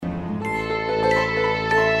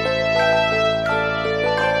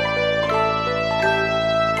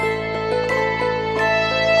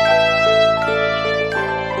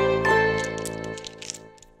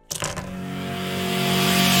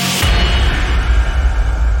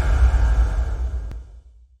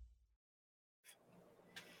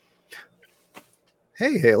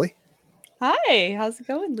Hey, Haley. Hi, how's it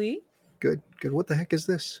going, Lee? Good, good. What the heck is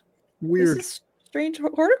this? This Weird. is strange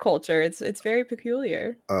horticulture. It's very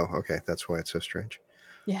peculiar. Oh, okay. That's why it's so strange.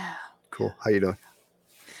 Yeah. Cool. How you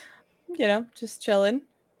doing? Just chilling,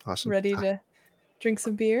 Awesome. ready to drink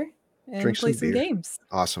some beer Drink and play some some beer. games.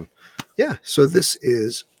 Awesome. Yeah. So this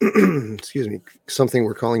is, excuse me, something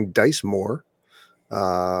we're calling Dice More,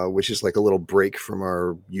 which is like a little break from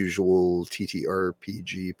our usual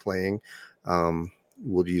TTRPG playing.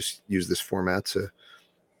 We'll use this format to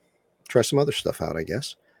try some other stuff out, I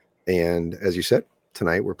guess. And as you said,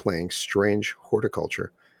 tonight we're playing Strange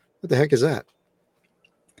Horticulture. What the heck is that?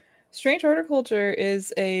 Strange horticulture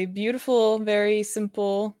is a beautiful, very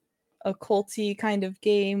simple, occulty kind of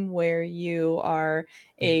game where you are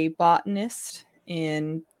a botanist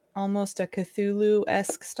in almost a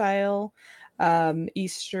Cthulhu-esque style,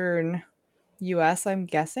 Eastern US, I'm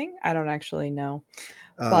guessing. I don't actually know.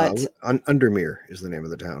 But Undermere is the name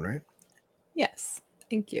of the town, right? yes,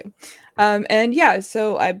 thank you.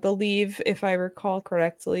 So I believe, if I recall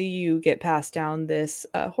correctly, you get passed down this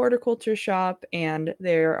horticulture shop, and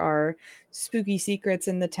there are spooky secrets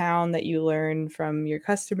in the town that you learn from your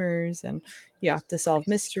customers, and you have to solve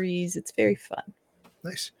mysteries. It's very fun.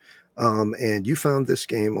 Nice. And you found this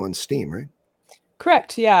game on Steam, right?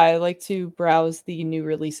 Correct. Yeah, I like to browse the new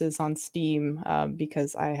releases on Steam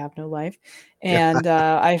because I have no life, Yeah. and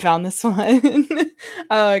I found this one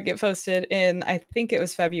get posted in, I think it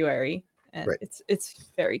was February, and Right.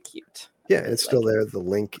 it's very cute. Yeah, it's still there. The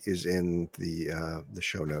link is in the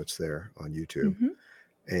show notes there on YouTube,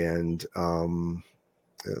 and I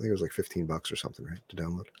think it was like $15 or something, right, to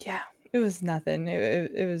download. Yeah, it was nothing.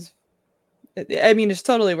 It was. I mean, it's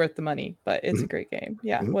totally worth the money, but it's a great game.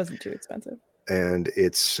 Yeah, it wasn't too expensive. And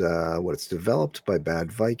it's it's developed by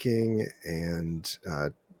Bad Viking and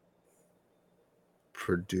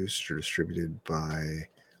produced or distributed by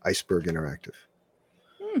Iceberg Interactive.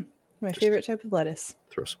 My favorite type of lettuce.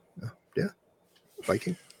 Throw some, yeah,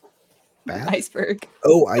 Viking. Bad? Iceberg.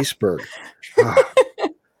 Oh, Iceberg. I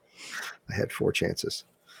had 4 chances.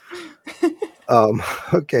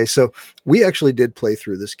 Okay, so we actually did play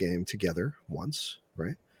through this game together once,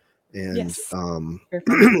 right? And yes.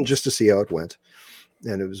 Just to see how it went.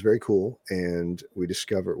 And it was very cool. And we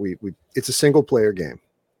discovered we it's a single player game,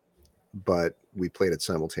 but we played it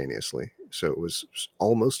simultaneously. So it was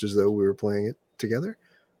almost as though we were playing it together.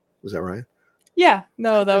 Was that right? Yeah.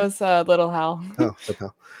 No, that was Little Hal. Oh,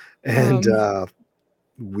 Hal. And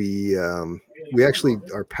we actually,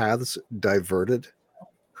 our paths diverted.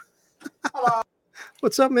 Hello.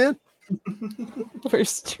 What's up, man? We're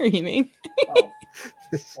streaming. Hey.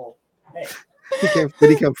 Did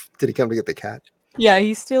he come to get the cat? Yeah,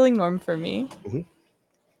 he's stealing Norm from me.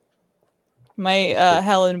 My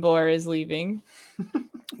Helen Boar is leaving.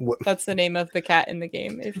 What? That's the name of the cat in the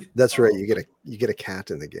game. That's right. You get a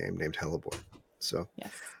cat in the game named Hellebore. So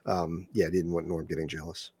yes. Yeah, I didn't want Norm getting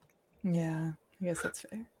jealous. Yeah, I guess that's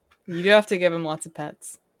fair. You do have to give him lots of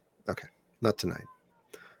pets. Okay, not tonight.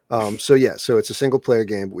 So it's a single player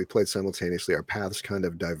game, but we played simultaneously. Our paths kind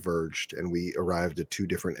of diverged, and we arrived at 2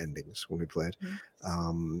 different endings when we played.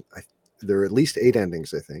 There are at least 8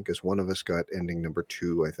 endings, I think, because one of us got ending number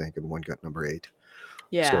 2, I think, and one got number 8.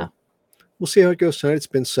 Yeah. So we'll see how it goes tonight. It's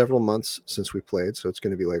been several months since we played, so it's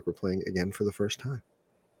going to be like we're playing again for the first time.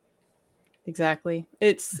 Exactly.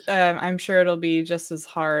 It's I'm sure it'll be just as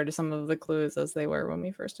hard, some of the clues, as they were when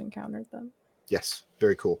we first encountered them. Yes,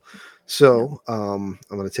 very cool. So I'm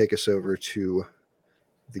going to take us over to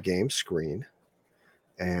the game screen.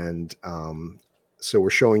 And so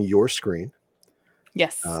we're showing your screen.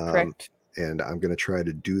 Yes, correct. And I'm going to try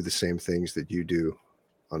to do the same things that you do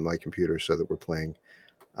on my computer so that we're playing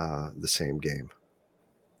the same game.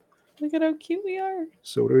 Look at how cute we are.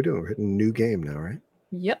 So what are we doing? We're hitting new game now, right?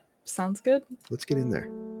 Yep, sounds good. Let's get in there.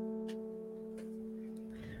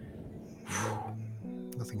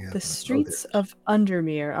 The streets of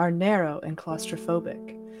Undermere are narrow and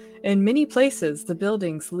claustrophobic. In many places, the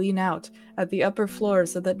buildings lean out at the upper floor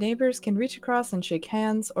so that neighbors can reach across and shake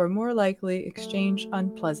hands, or more likely, exchange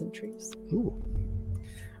unpleasantries. Ooh.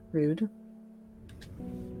 Rude.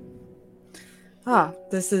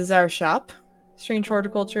 This is our shop. Strange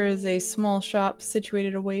Horticulture is a small shop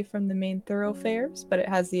situated away from the main thoroughfares, but it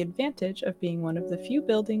has the advantage of being one of the few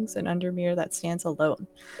buildings in Undermere that stands alone.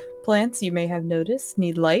 Plants, you may have noticed,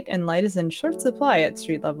 need light, and light is in short supply at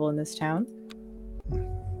street level in this town. Do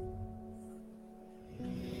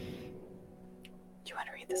you want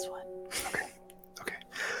to read this one? Okay.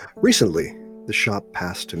 Recently, the shop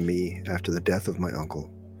passed to me after the death of my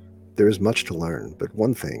uncle. There is much to learn, but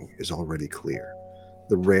one thing is already clear.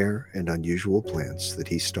 The rare and unusual plants that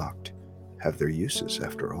he stocked have their uses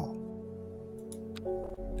after all.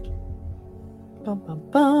 Bum, bum,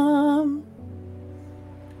 bum.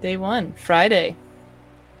 Day 1, Friday.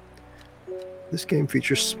 This game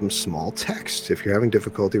features some small text. If you're having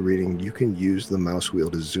difficulty reading, you can use the mouse wheel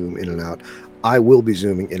to zoom in and out. I will be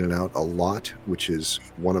zooming in and out a lot, which is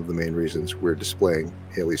one of the main reasons we're displaying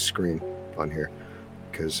Haley's screen on here,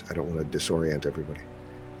 because I don't want to disorient everybody.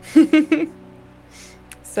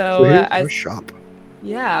 So here's our shop.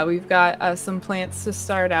 Yeah, we've got some plants to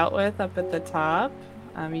start out with up at the top.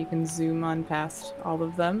 You can zoom on past all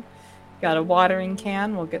of them. Got a watering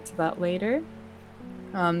can. We'll get to that later.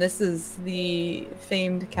 This is the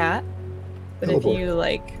famed cat. But if you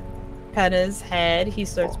like pet his head, he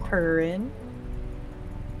starts purring.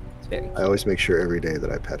 It's very cute. I always make sure every day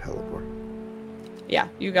that I pet Hellebore. Yeah,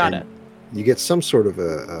 you got it. You get some sort of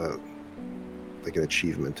like an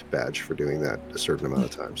achievement badge for doing that a certain amount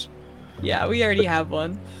of times. Yeah, we already have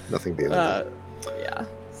one. Nothing beyond that. Yeah.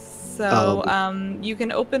 So you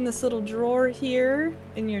can open this little drawer here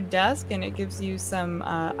in your desk, and it gives you some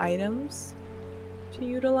items to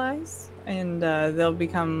utilize, and they'll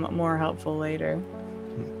become more helpful later.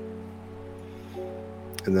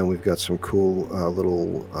 And then we've got some cool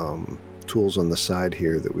little tools on the side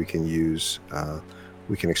here that we can use.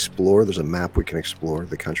 We can explore. There's a map we can explore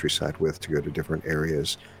the countryside with to go to different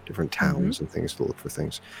areas, different towns and things to look for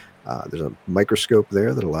things. There's a microscope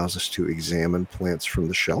there that allows us to examine plants from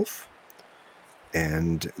the shelf.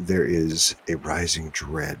 And there is a rising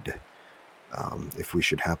dread. If we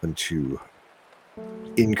should happen to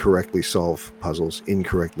incorrectly solve puzzles,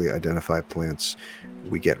 incorrectly identify plants,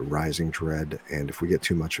 we get rising dread. And if we get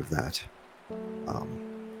too much of that,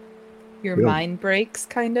 your mind breaks,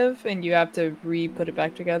 kind of, and you have to put it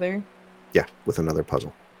back together. Yeah, with another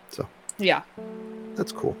puzzle. So yeah,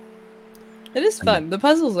 that's cool. It is fun.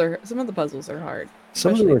 Some of the puzzles are hard.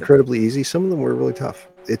 Some of them are incredibly easy. Some of them were really tough.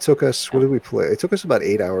 It took us, what did we play? It took us about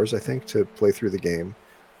 8 hours, I think, to play through the game.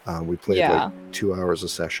 We played like 2 hours a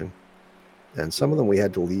session. And some of them we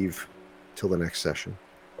had to leave till the next session.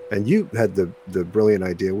 And you had the brilliant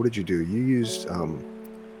idea. What did you do? You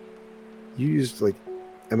used like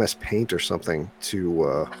MS Paint or something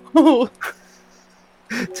to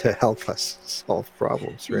to help us solve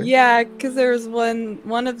problems, right? Yeah, because there was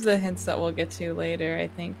one of the hints that we'll get to later. I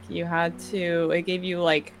think it gave you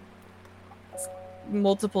like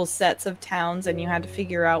multiple sets of towns, and you had to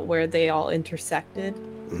figure out where they all intersected.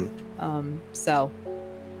 So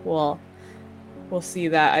we'll see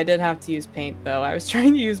that. I did have to use paint though. I was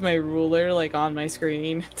trying to use my ruler like on my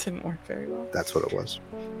screen. It didn't work very well. That's what it was.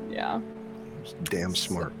 Yeah. It was damn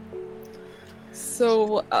smart.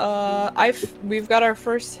 So we've got our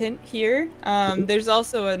first hint here. There's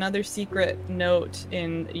also another secret note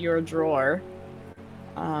in your drawer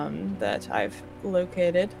that I've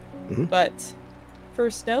located. But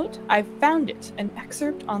first note, I found it, an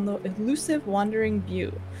excerpt on the elusive Wandering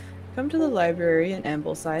View. Come to the library in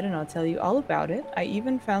Ambleside and I'll tell you all about it. I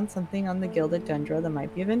even found something on the Gilded Dendra that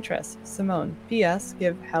might be of interest. Simone, P.S.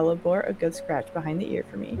 Give Hellebore a good scratch behind the ear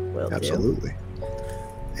for me. Will Absolutely. Do.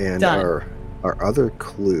 And Done. Our other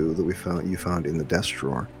clue that you found in the desk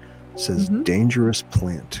drawer says dangerous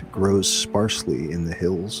plant grows sparsely in the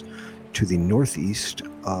hills to the northeast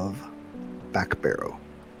of Backbarrow.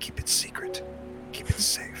 Keep it secret. Keep it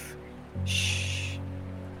safe. Shh.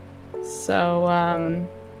 So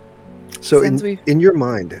So in your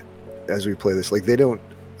mind, as we play this, like they don't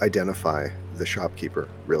identify the shopkeeper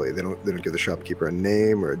really. They don't give the shopkeeper a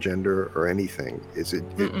name or a gender or anything.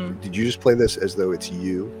 Did you just play this as though it's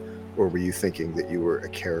you, or were you thinking that you were a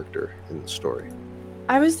character in the story?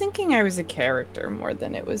 I was thinking I was a character more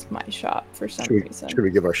than it was my shop for some reason. Should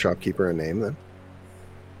we give our shopkeeper a name then?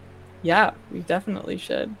 Yeah, we definitely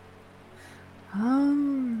should.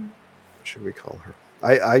 What should we call her?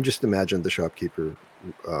 I just imagined the shopkeeper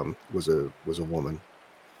was a woman.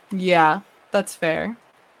 Yeah, that's fair.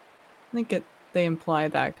 I think they imply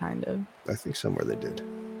that kind of. I think somewhere they did.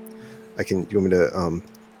 Do you want me to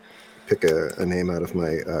pick a name out of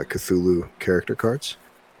my Cthulhu character cards?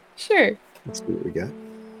 Sure. Let's see what we got.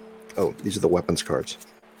 Oh, these are the weapons cards.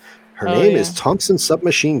 Her name is Thompson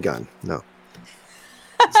Submachine Gun. No.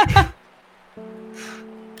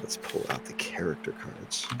 Let's pull out the character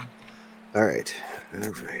cards. All right.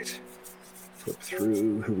 Flip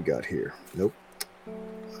through. Who we got here? Nope.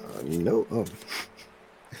 No. Oh.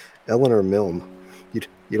 Eleanor Milne.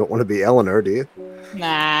 You don't want to be Eleanor, do you?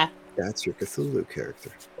 Nah. That's your Cthulhu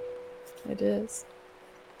character. It is.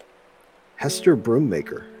 Hester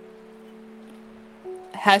Broommaker.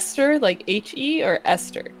 Hester, like H-E or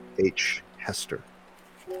Esther? H. Hester.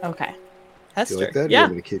 Okay. Hester. Do you like that? Or Yeah. you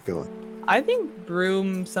want me to keep going? I think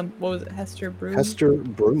broom. What was it? Hester broom. Hester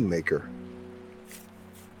Broom Maker.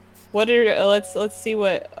 What are let's see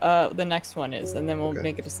what the next one is, and then we'll Okay.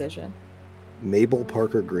 make a decision. Mabel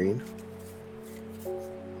Parker Green.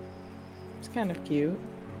 It's kind of cute.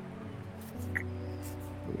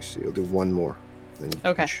 Let me see. I'll do one more. Then you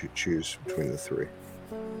Okay. can choose between the three.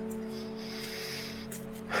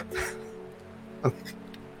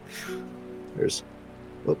 There's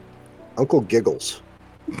Uncle Giggles.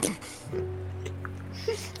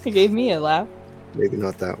 He gave me a laugh. Maybe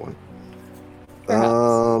not that one.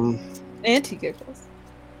 Perhaps. Auntie Giggles.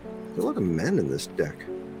 There's a lot of men in this deck.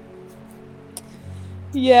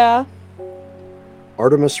 Yeah.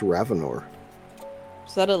 Artemis Ravenor.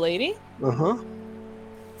 Is that a lady? Uh-huh.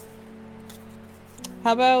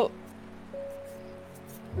 How about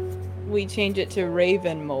we change it to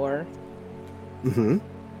Ravenmore? Mm-hmm.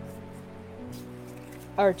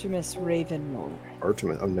 Artemis Ravenmore.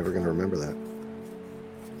 Artemis. I'm never going to remember that.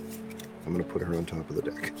 I'm going to put her on top of the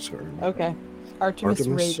deck. Sorry. Okay. Artemis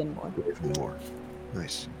Ravenmore. Ravenmore.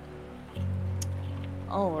 Nice.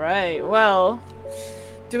 All right. Well,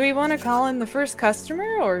 do we want to call in the first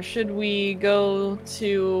customer, or should we go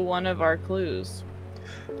to one of our clues?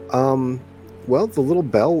 Well, the little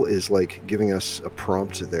bell is like giving us a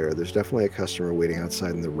prompt there. There's definitely a customer waiting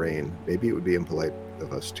outside in the rain. Maybe it would be impolite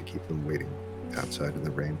of us to keep them waiting outside in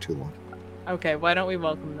the rain too long. Okay, why don't we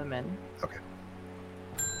welcome them in? Okay.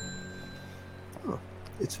 Oh,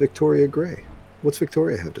 it's Victoria Gray. What's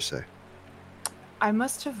Victoria have to say? I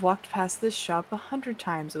must have walked past this shop 100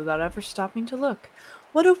 times without ever stopping to look.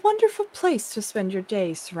 What a wonderful place to spend your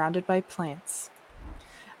day surrounded by plants.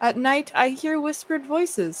 At night, I hear whispered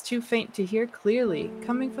voices, too faint to hear clearly,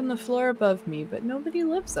 coming from the floor above me, but nobody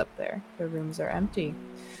lives up there. The rooms are empty.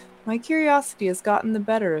 My curiosity has gotten the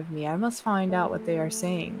better of me. I must find out what they are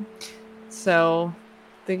saying. So,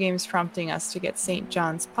 the game's prompting us to get St.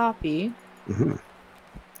 John's Poppy. Mm-hmm.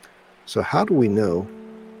 So how do we know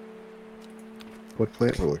what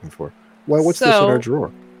plant we're looking for? Well, what's this in our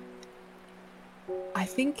drawer? I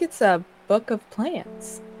think it's a book of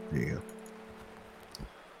plants. There you go.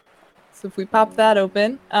 So if we pop that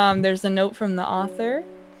open, there's a note from the author. It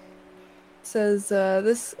says,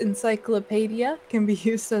 this encyclopedia can be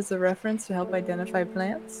used as a reference to help identify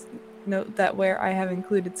plants. Note that where I have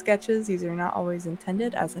included sketches, these are not always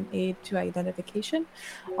intended as an aid to identification.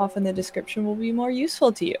 Often the description will be more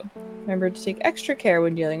useful to you. Remember to take extra care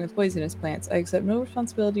when dealing with poisonous plants. I accept no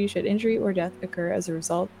responsibility should injury or death occur as a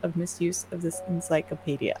result of misuse of this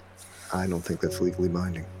encyclopedia. I don't think that's legally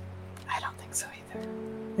binding. I don't think so either.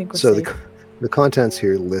 I think we're So safe. the contents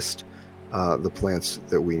here list the plants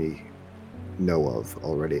that we know of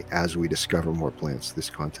already. As we discover more plants, this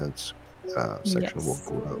contents section will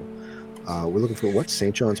grow. We're looking for what?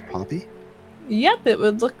 St. John's Poppy? Yep, it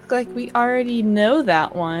would look like we already know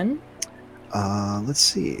that one. Let's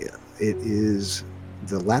see. It is,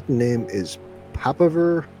 the Latin name is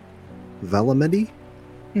Papaver velamedi.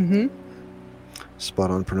 Mm-hmm. Spot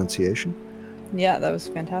on pronunciation. Yeah, that was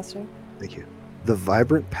fantastic. Thank you. The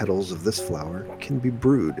vibrant petals of this flower can be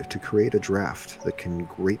brewed to create a draft that can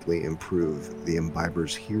greatly improve the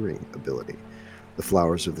imbiber's hearing ability. The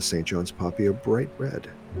flowers of the St. John's Poppy are bright red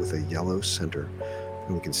with a yellow center,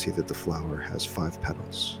 and we can see that the flower has 5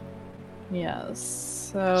 petals. Yes.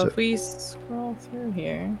 So if we scroll through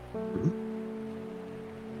here,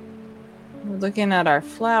 we're looking at our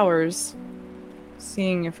flowers,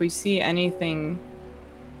 seeing if we see anything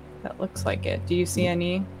that looks like it. Do you see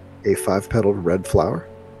any? A 5-petaled red flower?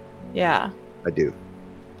 Yeah, I do.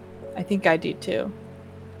 I think I do too.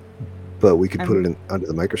 But we could put it under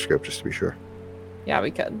the microscope just to be sure. Yeah,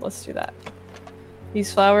 we could. Let's do that.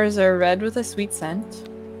 These flowers are red with a sweet scent.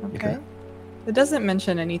 Okay. It doesn't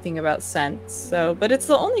mention anything about scent, so, but it's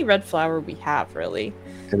the only red flower we have, really.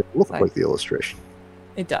 And it looks like the illustration.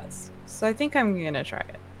 It does. So I think I'm going to try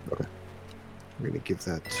it. Okay. We're going to give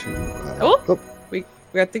that to... We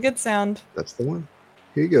got the good sound. That's the one.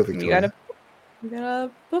 Here you go, Victoria. We got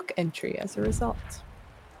a book entry as a result.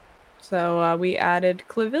 So we added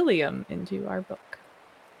Clavilium into our book.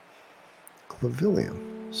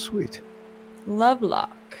 Clavilium. Sweet.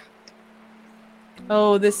 Lovelock.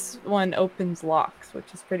 Oh, this one opens locks,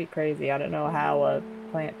 which is pretty crazy. I don't know how a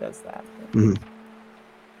plant does that. Mm-hmm.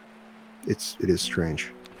 It is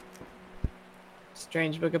strange.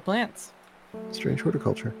 Strange book of plants. Strange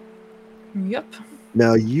horticulture. Yep.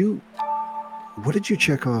 Now what did you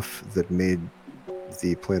check off that made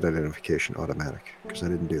the plant identification automatic? Because I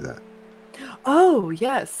didn't do that. Oh,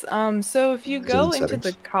 yes. So if you go into settings?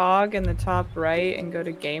 the cog in the top right and go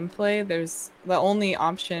to gameplay, there's the only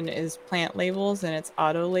option is plant labels and it's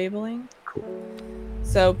auto labeling. Cool.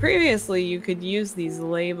 So previously you could use these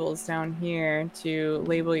labels down here to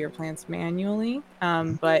label your plants manually,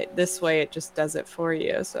 but this way it just does it for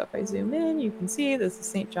you. So if I zoom in, you can see this is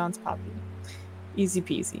St. John's poppy. Easy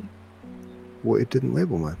peasy. Well, it didn't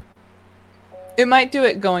label mine. It might do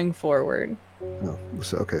it going forward. No.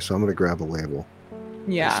 So, okay, so I'm going to grab a label.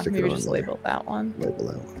 Yeah, stick it maybe on just there. label that one. Label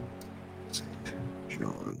that one. St.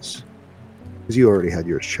 John's. Because you already had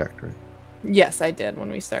yours checked, right? Yes, I did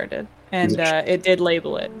when we started. And it did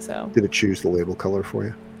label it, so. Did it choose the label color for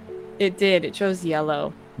you? It did. It chose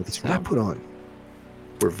yellow. Well, that's what I put on.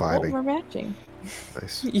 We're vibing. We're matching.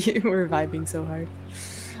 Nice. We're vibing so hard.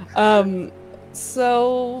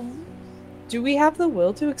 So, do we have the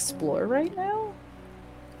will to explore right now?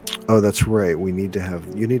 Oh, that's right. You need to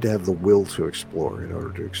have the will to explore in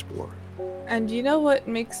order to explore. And you know what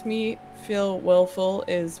makes me feel willful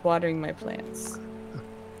is watering my plants.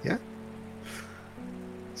 Yeah.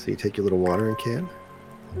 So you take your little watering can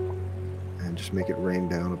and just make it rain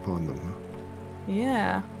down upon them. Huh?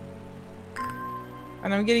 Yeah.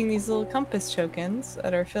 And I'm getting these little compass tokens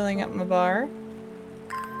that are filling up my bar.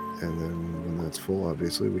 And then when that's full,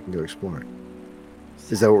 obviously, we can go exploring.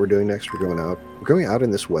 Is that what we're doing next? We're going out. We're going out in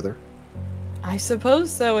this weather. I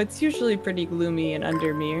suppose so. It's usually pretty gloomy in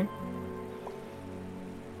Undermere.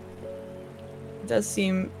 It does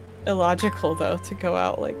seem illogical, though, to go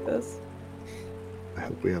out like this. I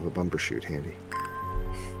hope we have a bumper shoot handy.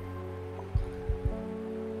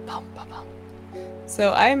 Bum, bum, bum.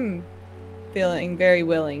 So I'm feeling very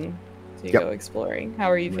willing to go exploring. How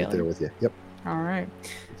are you feeling? Right there with you. Yep. All right.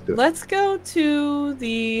 Let's go to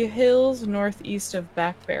the hills northeast of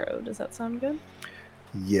Backbarrow. Does that sound good?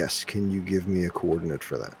 Yes. Can you give me a coordinate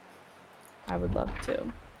for that? I would love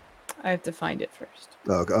to. I have to find it first.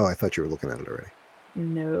 Oh, I thought you were looking at it already.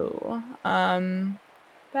 No.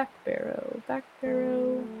 Backbarrow.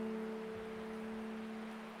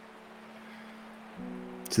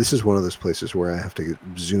 So this is one of those places where I have to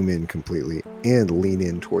zoom in completely and lean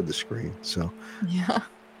in toward the screen. So yeah.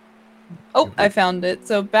 Oh, I found it.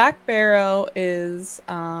 So Backbarrow is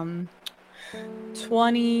 20.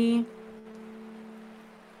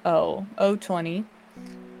 Oh, 020.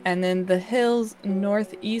 And then the hills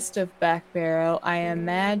northeast of Backbarrow, I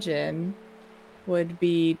imagine, would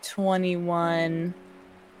be 21M.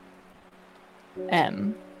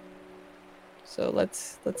 So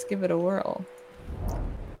let's give it a whirl.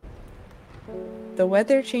 The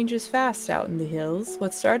weather changes fast out in the hills.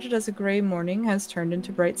 What started as a gray morning has turned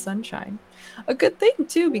into bright sunshine. A good thing,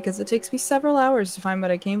 too, because it takes me several hours to find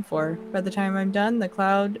what I came for. By the time I'm done, the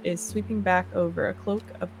cloud is sweeping back over a cloak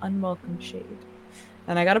of unwelcome shade.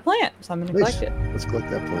 And I got a plant, so I'm going to collect it. Let's collect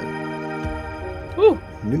that plant. Ooh!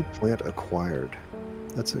 New plant acquired.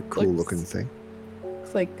 That's a cool looking thing.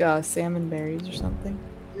 Looks like salmon berries or something.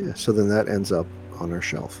 Yeah, so then that ends up on our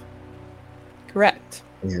shelf. Correct.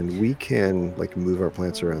 And we can move our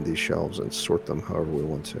plants around these shelves and sort them however we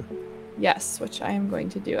want to. Yes, which I am going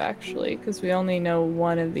to do actually, because we only know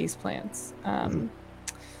one of these plants.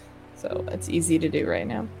 So it's easy to do right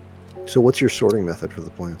now. So what's your sorting method for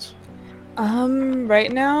the plants?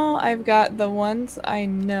 Right now I've got the ones I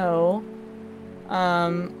know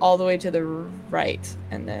all the way to the right,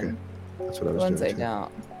 and then that's what I was the ones doing I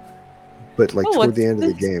don't. But toward the end of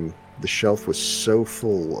the game, the shelf was so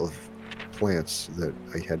full of plants that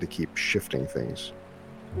I had to keep shifting things.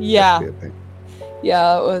 Yeah.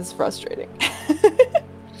 Yeah, it was frustrating.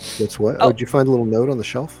 That's what? Oh, did you find a little note on the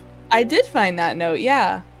shelf? I did find that note,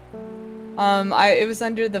 yeah. It was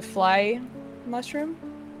under the fly mushroom.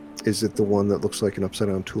 Is it the one that looks like an upside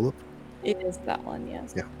down tulip? It is that one,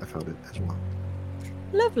 yes. Yeah, I found it as well.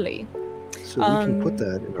 Lovely. So we can put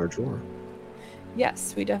that in our drawer.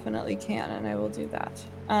 Yes, we definitely can, and I will do that.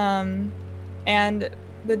 And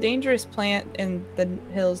the dangerous plant in the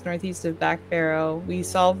hills northeast of Backbarrow, we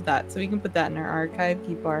solved that, so we can put that in our archive,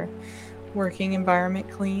 keep our working environment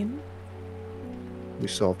clean. We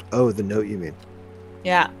solved... Oh, the note you mean?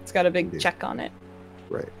 Yeah, it's got a big check on it.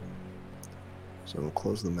 Right. So we'll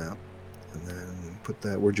close the map, and then put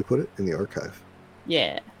that... Where'd you put it? In the archive.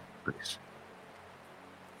 Yeah. Nice.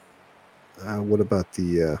 What about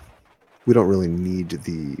the... we don't really need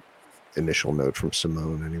the initial note from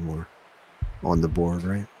Simone anymore on the board,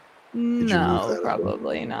 right? No,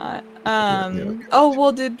 probably not. Oh,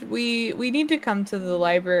 well, we need to come to the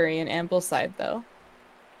library in Ambleside, though.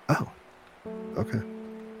 Oh, okay.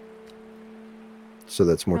 So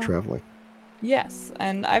that's more traveling. Yes,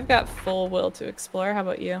 and I've got full will to explore. How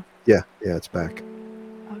about you? Yeah, it's back.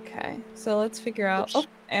 Okay, so let's figure out... Oh,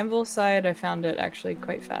 Ambleside, I found it actually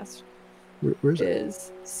quite fast. Where is it? It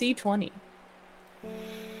is C20.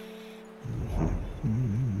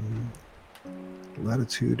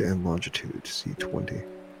 latitude and longitude, C20.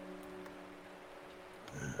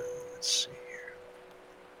 Let's see here.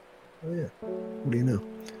 Oh, yeah. What do you know?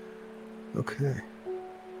 Okay.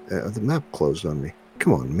 The map closed on me.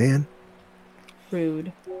 Come on, man.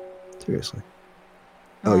 Rude. Seriously.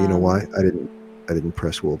 Oh, you know why? I didn't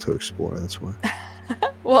press will to explore. That's why.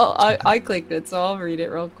 Well, I clicked it, so I'll read it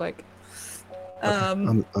real quick.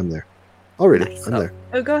 Okay, I'm there. I'll read Nice. it. I'm there.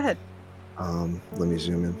 Oh, go ahead. Let me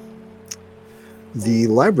zoom in. The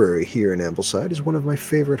library here in Ambleside is one of my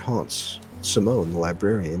favorite haunts. Simone, the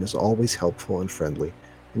librarian, is always helpful and friendly,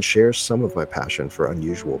 and shares some of my passion for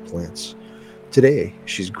unusual plants. Today,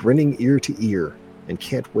 she's grinning ear to ear and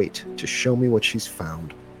can't wait to show me what she's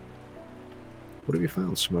found. What have you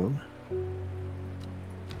found, Simone?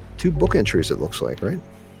 2 book entries, it looks like, right?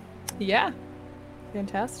 Yeah.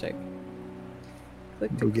 Fantastic.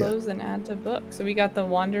 Click to close and add to book. So we got the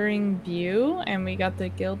Wandering View and we got the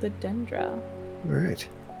Gilded Dendra. All right.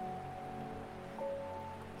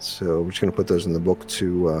 So we're just going to put those in the book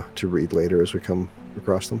to read later as we come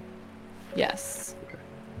across them? Yes. Okay.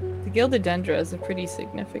 The Gilded Dendra is a pretty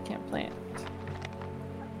significant plant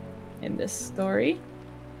in this story.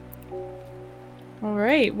 All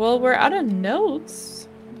right. Well, we're out of notes.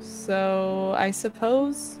 So I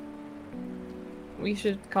suppose we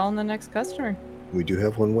should call in the next customer. We do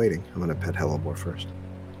have one waiting. I'm going to pet Hellebore first.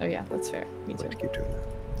 Oh, yeah. That's fair. Me too. I'd like to keep doing that.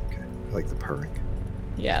 Okay. I like the purring.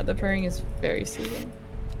 Yeah, the purring is very soothing.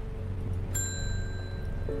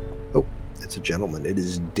 Oh, it's a gentleman. It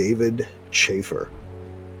is David Chafer.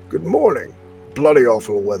 Good morning. Bloody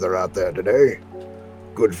awful weather out there today.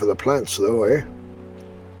 Good for the plants, though, eh?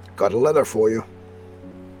 Got a letter for you.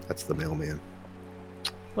 That's the mailman.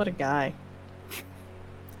 What a guy.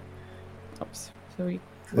 Oops. So we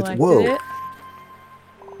collected Will. it.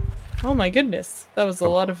 Oh my goodness. That was a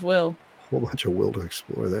lot of will. A whole bunch of will to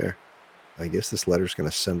explore there. I guess this letter's going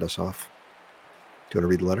to send us off. Do you want to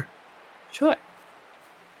read the letter? Sure.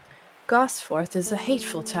 Gosforth is a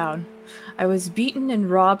hateful town. I was beaten and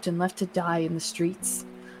robbed and left to die in the streets.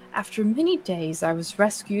 After many days, I was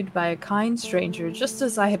rescued by a kind stranger, just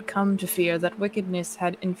as I had come to fear that wickedness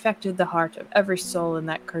had infected the heart of every soul in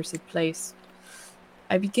that cursed place.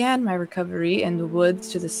 I began my recovery in the woods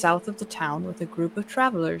to the south of the town with a group of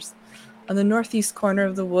travelers. On the northeast corner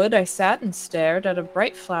of the wood, I sat and stared at a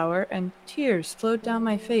bright flower, and tears flowed down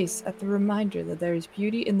my face at the reminder that there is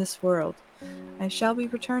beauty in this world. I shall be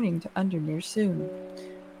returning to Undermere soon.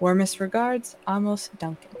 Warmest regards, Amos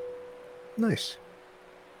Duncan. Nice.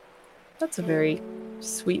 That's a very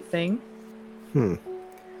sweet thing.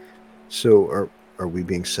 So are we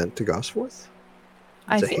being sent to Gosforth?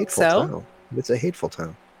 I think so. Town. It's a hateful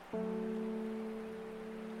town.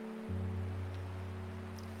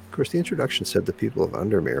 Of course, the introduction said the people of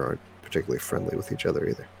Undermere aren't particularly friendly with each other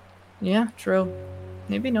either. Yeah, true.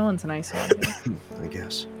 Maybe no one's nice around here. I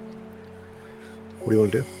guess. What do you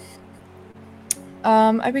want to do?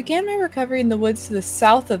 I began my recovery in the woods to the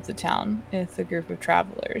south of the town with a group of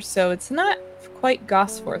travelers. So it's not quite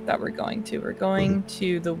Gosforth that we're going to. We're going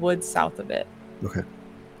to the woods south of it. Okay.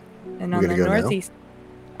 And on the northeast.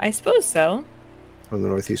 I suppose so. On the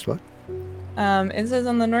northeast what? It says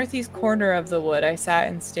on the northeast corner of the wood, I sat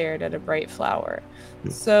and stared at a bright flower.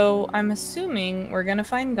 So I'm assuming we're going to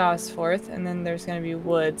find Gosforth, and then there's going to be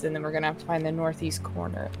woods, and then we're going to have to find the northeast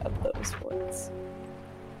corner of those woods.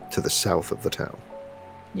 To the south of the town.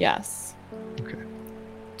 Yes. Okay.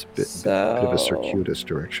 It's a bit of a circuitous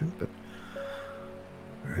direction, but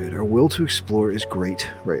all right. Our will to explore is great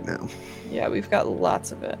right now. Yeah, we've got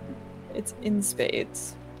lots of it. It's in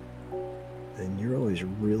spades. And you're always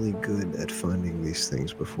really good at finding these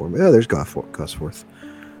things before me. Oh, there's Gosforth.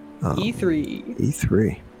 E3.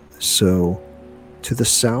 E3. So, to the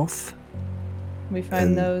south. We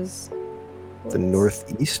find those. The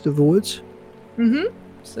northeast of the woods? Mm-hmm.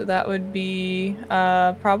 So that would be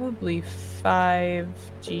probably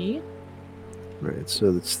 5G. Right.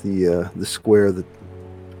 So that's the square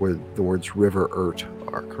where the words River Urt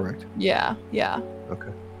are, correct? Yeah. Yeah.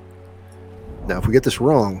 Okay. Now, if we get this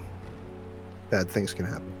wrong, bad things can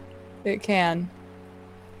happen. It can.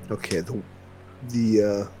 Okay.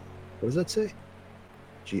 The what does that say?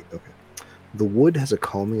 Okay. The wood has a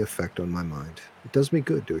calming effect on my mind. It does me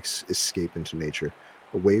good to escape into nature,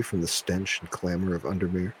 away from the stench and clamor of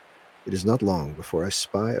Undermere. It is not long before I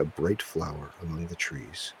spy a bright flower among the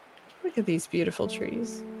trees. Look at these beautiful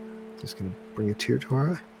trees. Just gonna bring a tear to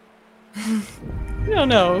our eye. I don't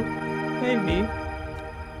know. Maybe.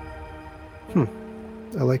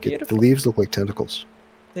 I like Beautiful. it. The leaves look like tentacles.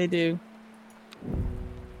 They do.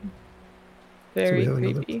 Very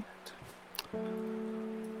creepy. All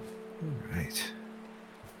right.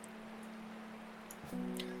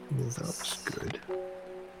 Well, that was good.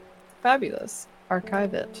 Fabulous.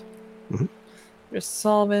 Archive it. Mhm. Just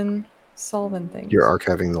solving things. You're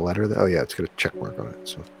archiving the letter? Oh, yeah, it's got a check mark on it.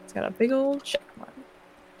 So, It's got a big old check mark.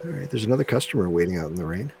 all right, there's another customer waiting out in the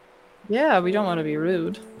rain, Yeah, we don't want to be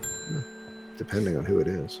rude. depending on who it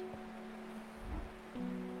is.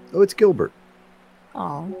 Oh, it's Gilbert.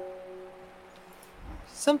 Oh.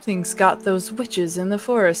 Something's got those witches in the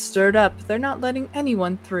forest stirred up. They're not letting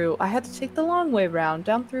anyone through. I had to take the long way round,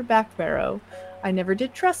 down through Backbarrow. I never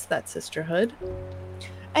did trust that sisterhood.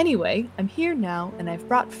 Anyway, I'm here now, and I've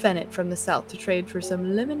brought Fennec from the south to trade for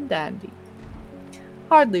some lemon dandy.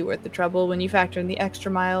 Hardly worth the trouble when you factor in the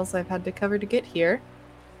extra miles I've had to cover to get here.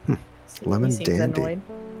 Lemon He seems dandy. annoyed.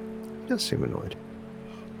 He does seem annoyed.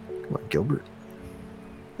 Come on, Gilbert.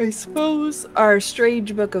 I suppose our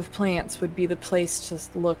strange book of plants would be the place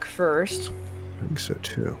to look first. I think so,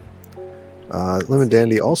 too. Lemon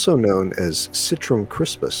dandy, also known as Citrum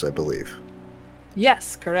crispus, I believe.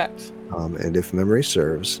 Yes, correct. And if memory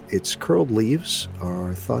serves, its curled leaves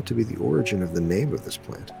are thought to be the origin of the name of this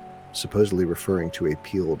plant, supposedly referring to a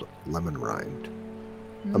peeled lemon rind.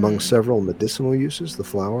 Among several medicinal uses, the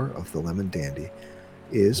flower of the lemon dandy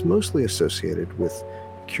is mostly associated with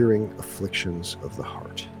curing afflictions of the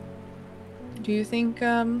heart. Do you think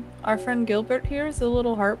our friend Gilbert here is a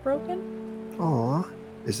little heartbroken? Aw,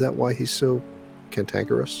 is that why he's so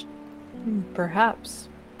cantankerous? Perhaps.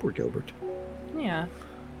 Poor Gilbert. Yeah.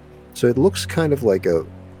 So it looks kind of like a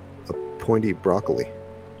pointy broccoli.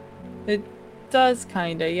 It does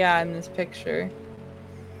kinda, yeah, in this picture.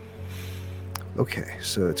 Okay,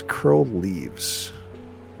 so it's curled leaves.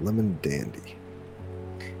 Lemon dandy.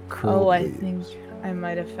 Curled I leaves. think I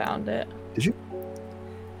might have found it. Did you?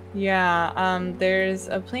 Yeah, there's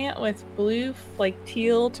a plant with blue, like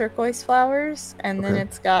teal turquoise flowers, and then Okay.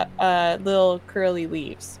 it's got little curly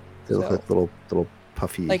leaves. They look like little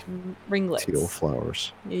puffy like ringlets. teal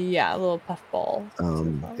flowers. Yeah, little puff ball.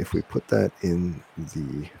 If we put that in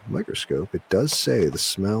the microscope, it does say the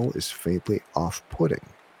smell is faintly off-putting,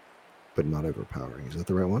 but not overpowering. Is that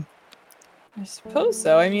the right one? I suppose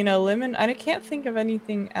so. I mean, a lemon. I can't think of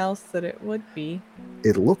anything else that it would be.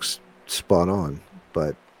 It looks spot on,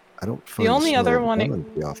 but I don't find The only smell other of one. lemon to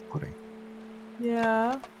be off-putting.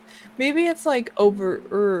 Yeah, maybe it's like Oh,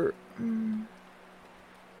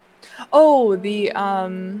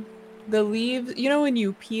 the leaves. You know when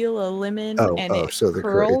you peel a lemon and it so the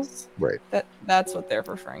curls? right. That's what they're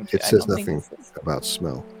referring to. It says nothing about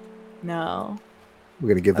smell. No. We're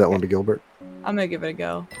gonna give that one to Gilbert. I'm gonna give it a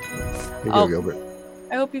go. Here you go, Gilbert.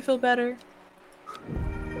 I hope you feel better.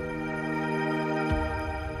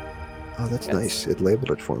 Oh, that's nice. It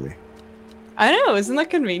labeled it for me. I know, isn't that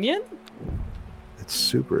convenient? It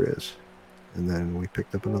super is. And then we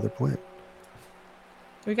picked up another plant.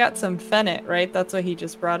 We got some Fennec, right? That's what he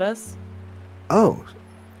just brought us. Oh,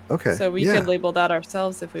 okay. So we could label that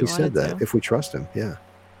ourselves if we wanted to. He said that, if we trust him, yeah.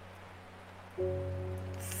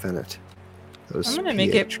 Fennec. I'm gonna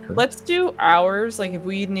make it. Correct? Let's do ours. Like if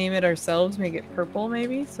we name it ourselves, make it purple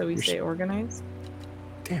maybe, so we stay organized.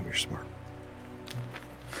 Damn, you're smart.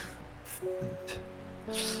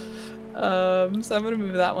 So I'm gonna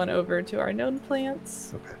move that one over to our known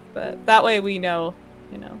plants. Okay. But that way we know,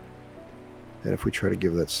 And if we try to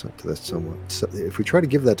give that to someone, if we try to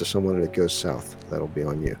give that to someone and it goes south, that'll be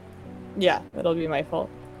on you. Yeah, that'll be my fault.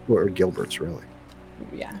 Or Gilbert's, really.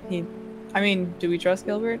 Yeah, I mean, do we trust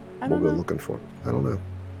Gilbert? I don't know. We'll go looking for him. I don't know.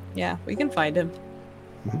 Yeah, we can find him.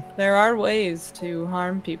 Mm-hmm. There are ways to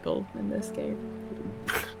harm people in this game.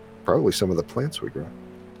 Probably some of the plants we grow.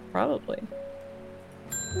 Probably.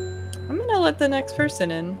 I'm gonna let the next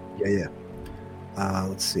person in. Yeah.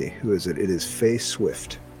 Let's see. Who is it? It is Faye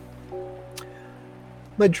Swift.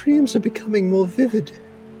 My dreams are becoming more vivid.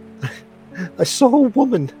 I saw a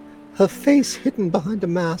woman, her face hidden behind a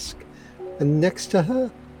mask, and next to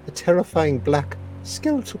her, a terrifying black,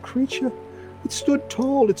 skeletal creature. It stood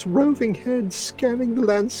tall, its roving head scanning the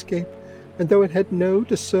landscape, and though it had no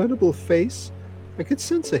discernible face, I could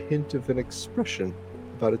sense a hint of an expression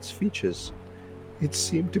about its features. It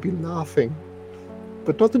seemed to be laughing,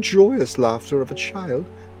 but not the joyous laughter of a child,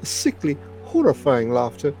 a sickly, horrifying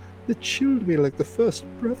laughter that chilled me like the first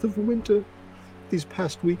breath of winter. These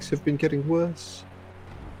past weeks have been getting worse.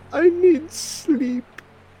 I need sleep.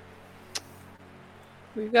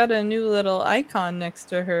 We've got a new little icon next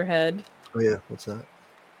to her head. Oh yeah, what's that?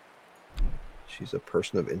 She's a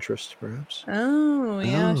person of interest, perhaps? Oh,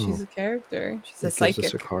 yeah, she's a character. She's a psychic.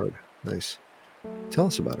 Gives us a card. Nice. Tell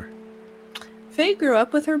us about her. Faye grew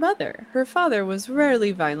up with her mother. Her father was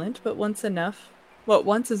rarely violent, but once enough. What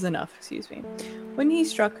once is enough, excuse me. When he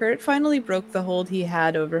struck her, it finally broke the hold he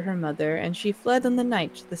had over her mother, and she fled in the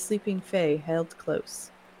night, the sleeping Fae held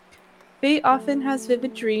close. Fae often has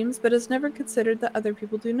vivid dreams, but has never considered that other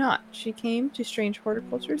people do not. She came to Strange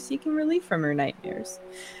Horticulture seeking relief from her nightmares.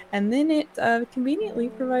 And then it conveniently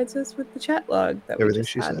provides us with the chat log that Everything we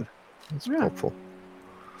just she had. said. That's Yeah. helpful.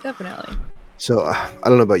 Definitely. So I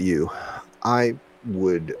don't know about you. I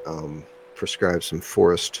would prescribe some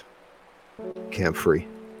forest camphor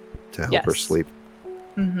to help her Yes. sleep.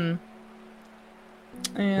 Mm-hmm.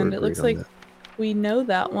 We're And it agreed looks on like that. we know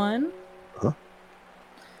that one. Huh?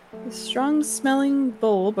 The strong-smelling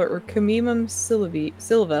bulb, or Camemum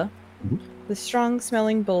silva, Mhm. the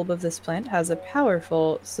strong-smelling bulb of this plant has a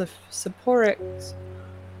powerful soporific.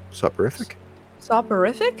 Soporific?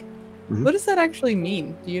 Soporific? Mhm. What does that actually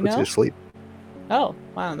mean? Do you Puts you know? to sleep. Oh,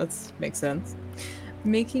 wow, that makes sense.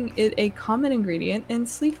 Making it a common ingredient in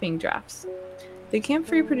sleeping drafts. The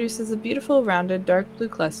camphor produces a beautiful, rounded, dark blue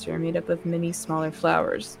cluster made up of many smaller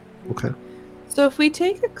flowers. Okay. So if we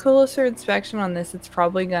take a closer inspection on this, it's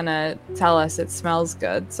probably gonna tell us it smells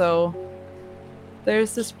good. So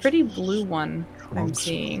there's this pretty blue one I'm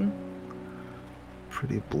seeing.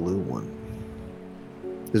 Pretty blue one.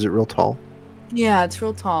 Is it real tall? Yeah, it's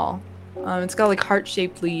real tall. It's got like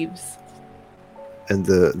heart-shaped leaves. And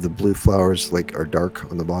the blue flowers like are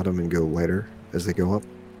dark on the bottom and go lighter as they go up?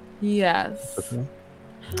 Yes. Okay.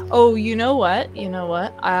 Oh, you know what?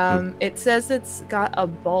 It says it's got a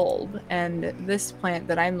bulb, and this plant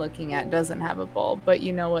that I'm looking at doesn't have a bulb. But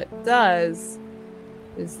you know what does?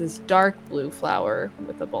 Is this dark blue flower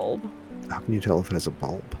with a bulb. How can you tell if it has a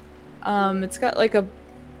bulb? It's got like a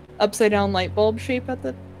upside down light bulb shape at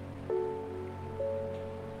the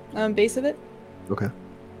base of it. Okay.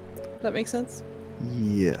 That makes sense?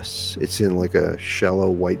 Yes. It's in like a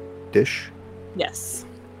shallow white dish. Yes.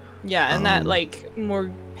 Yeah, and that like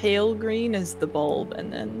more pale green is the bulb,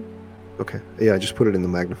 and then. Okay. Yeah, I just put it in the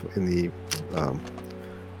what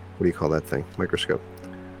do you call that thing? Microscope.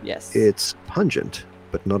 Yes. It's pungent,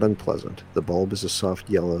 but not unpleasant. The bulb is a soft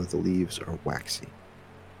yellow. The leaves are waxy.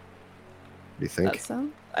 What do you think?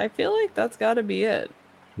 I feel like that's got to be it.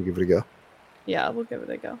 We'll give it a go. Yeah, we'll give it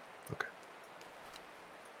a go. Okay.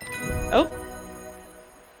 Oh.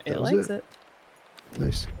 It likes it.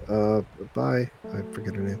 Nice. Bye. I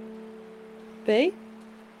forget her name. Faye?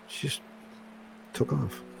 She just took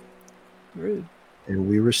off. Rude. And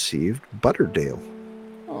we received Butterdale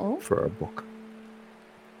for our book.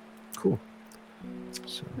 Cool.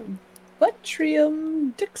 So.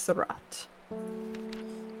 Buttrium dixerat.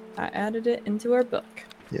 I added it into our book.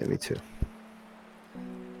 Yeah, me too.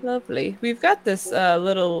 Lovely. We've got this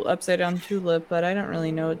little upside down tulip, but I don't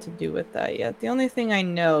really know what to do with that yet. The only thing I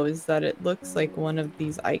know is that it looks like one of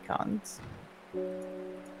these icons.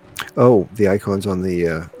 Oh, the icons on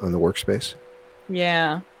the workspace?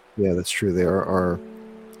 Yeah. Yeah, that's true. There are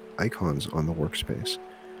icons on the workspace.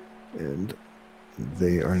 And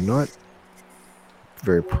they are not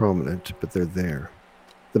very prominent, but they're there.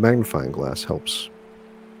 The magnifying glass helps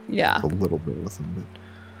a little bit with them, but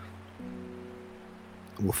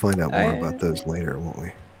we'll find out more about those later, won't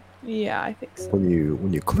we? Yeah, I think so.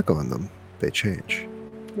 When you click on them, they change.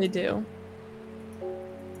 They do.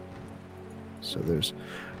 So there's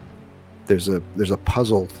a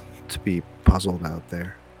puzzle to be puzzled out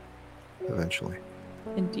there eventually.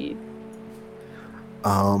 Indeed.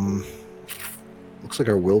 Looks like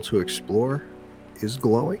our will to explore is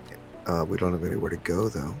glowing. We don't have anywhere to go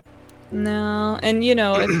though. No, and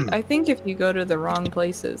I think if you go to the wrong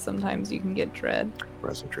places, sometimes you can get dread.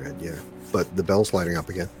 Present dread, yeah. But the bell's lighting up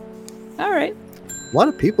again. All right. A lot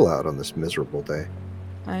of people out on this miserable day.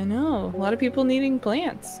 I know. A lot of people needing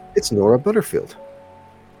plants. It's Nora Butterfield.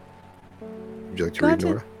 Would you like to read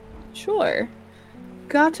Nora? Sure.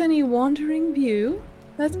 Got any wandering view?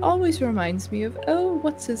 That always reminds me of,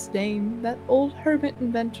 what's his name? That old hermit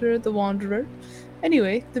inventor, the Wanderer.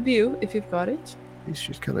 Anyway, the view, if you've got it.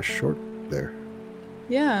 She's kind of short there.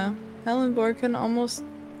 Yeah. Hellenborg can almost,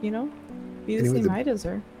 be the same height as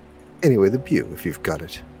her. Anyway, the view, if you've got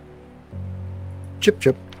it. Chip,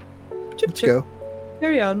 chip. Let's go.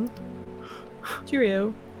 Carry on.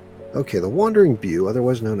 Cheerio. Okay, the Wandering View,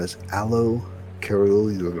 otherwise known as Aloe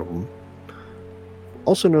carolinum,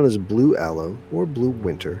 also known as blue aloe or blue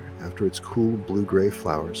winter, after its cool blue-gray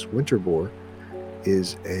flowers. Winterboar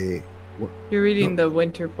is a... You're reading the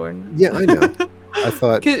Winterborn. Yeah, I know. I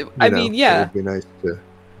thought, it would be nice to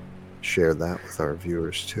share that with our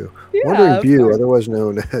viewers too. Yeah, Wandering View, otherwise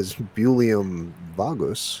known as Bulium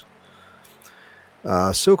vagus,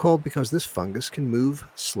 so called because this fungus can move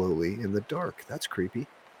slowly in the dark. That's creepy.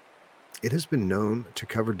 It has been known to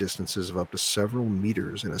cover distances of up to several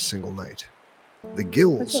meters in a single night. The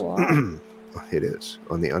gills, That's a lot. it is,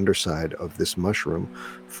 on the underside of this mushroom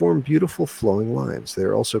form beautiful flowing lines. They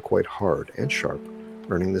are also quite hard and sharp,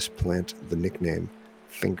 earning this plant the nickname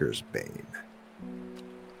Fingersbane.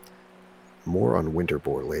 More on winter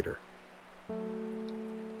boar later.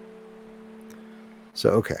 So,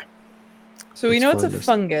 okay. So we Let's know it's a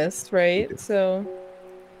find this. fungus, We right? do. So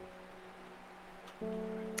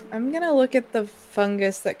I'm gonna look at the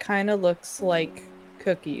fungus that kind of looks like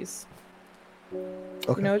cookies.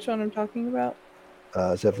 Okay. You know which one I'm talking about?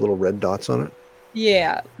 Does it have little red dots on it?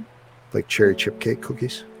 Yeah. Like cherry chip cake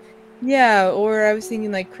cookies? Yeah, or I was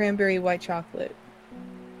thinking like cranberry white chocolate.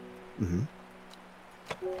 Mm-hmm.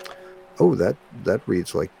 Oh, that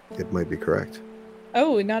reads like it might be correct.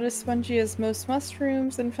 Oh, not as spongy as most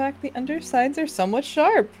mushrooms. In fact, the undersides are somewhat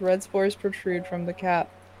sharp. Red spores protrude from the cap.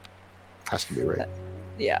 Has to be right.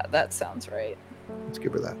 Yeah, that sounds right. Let's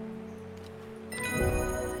give her that.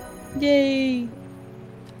 Yay!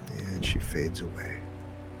 And she fades away.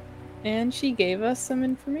 And she gave us some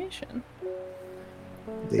information.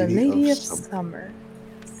 The Lady Lady of Summer. Summer.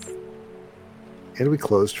 And we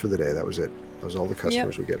closed for the day. That was it. That was all the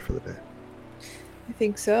customers we get for the day. I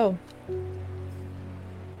think so.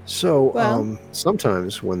 So Well-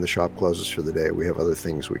 sometimes when the shop closes for the day, we have other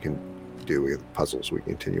things we can do. We have puzzles we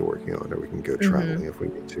can continue working on, or we can go traveling if we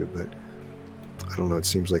need to. But I don't know. It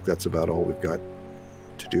seems like that's about all we've got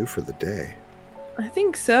to do for the day. I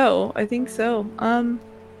think so.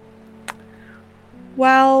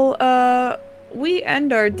 While we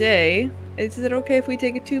end our day, is it okay if we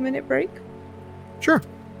take a 2-minute break? Sure.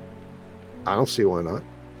 I don't see why not.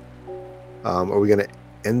 Are we going to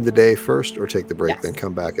end the day first, or take the break, Yes. then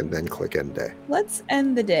come back and then click end day? Let's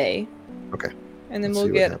end the day. Okay. And then Let's we'll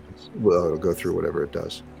see what get happens. Well, it'll go through whatever it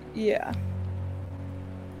does. yeah.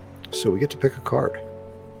 So we get to pick a card.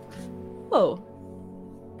 Oh.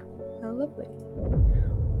 How lovely.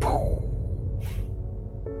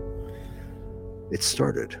 It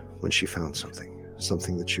started when she found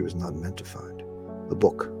something that she was not meant to find. A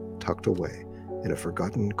book tucked away in a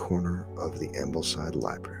forgotten corner of the Ambleside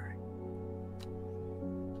Library.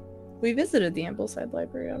 We visited the Ambleside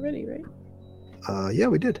Library already, right? Yeah,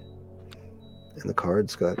 we did. And the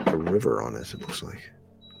card's got a river on it, it looks like.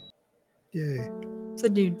 Yay. It's a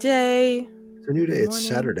new day. It's a new day. Good It's morning.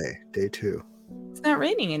 Saturday, day 2. It's not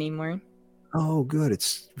raining anymore. Oh, good.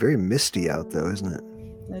 It's very misty out, though, isn't it?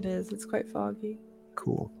 It is. It's quite foggy.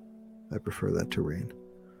 Cool. I prefer that to rain.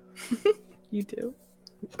 You do.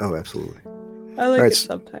 Oh, absolutely. I like Alright, it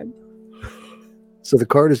sometimes. So the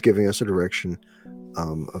card is giving us a direction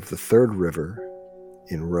of the third river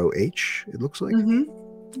in row H, it looks like.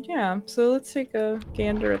 Yeah, so let's take a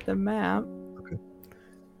gander at the map.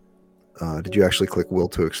 Did you actually click Will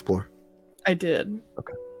to Explore? I did.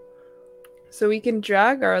 Okay. So we can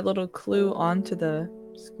drag our little clue onto the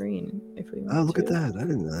screen if we want Oh, look to. at that. I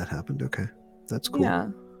didn't know that happened. Okay. That's cool. Yeah.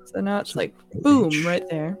 So now it's So like row boom H, right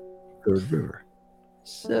there. Third river.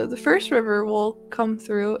 So the first river we'll come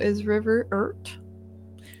through is River Urt.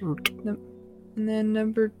 And then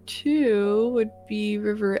number 2 would be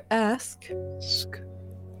River Esk.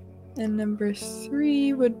 And number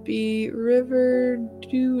 3 would be River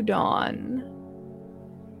Dudon.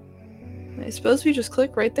 I suppose we just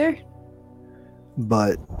click right there.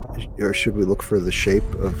 But, or should we look for the shape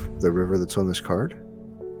of the river that's on this card?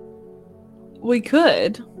 We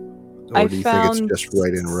could. Or I do you found- think it's just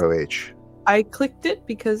right in row H? I clicked it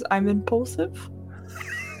because I'm impulsive.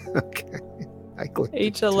 Okay. I clicked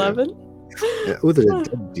it too. H11. Yeah. Oh, there's a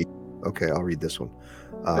dead deer. Okay, I'll read this one.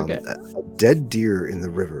 Okay. A dead deer in the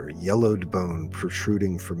river, yellowed bone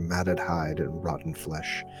protruding from matted hide and rotten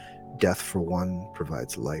flesh. Death for one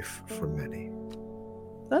provides life for many.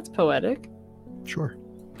 That's poetic. Sure.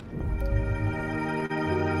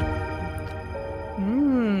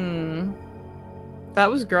 That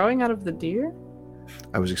was growing out of the deer?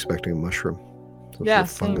 I was expecting a mushroom. Some Yeah,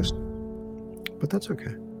 sort of fungus. But that's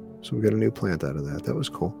okay. So we got a new plant out of that. That was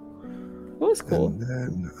cool. It was cool. And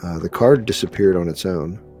then the card disappeared on its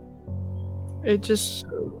own. It just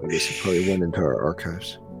So I guess it probably went into our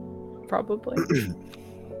archives. probably.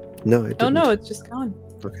 No, it didn't. Oh no, it's just gone.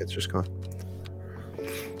 Okay, it's just gone.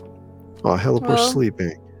 Oh, Helipor's Well-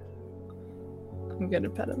 sleeping. I'm gonna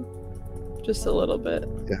pet him. Just a little bit.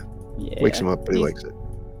 Yeah. Yeah. Wakes him up, but he He's- likes it.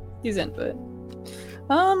 He's into it.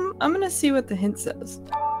 I'm gonna see what the hint says.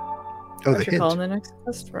 Oh, I the should call in hint. the next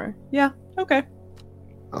customer. Yeah, okay.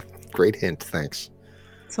 Great hint, thanks.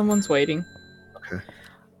 Someone's waiting. Okay.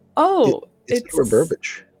 Oh, It's Laura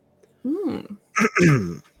Burbage.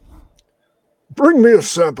 Hmm. Bring me a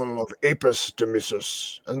sample of Apis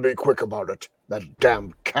demysis, and be quick about it. That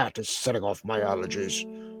damn cat is setting off my allergies.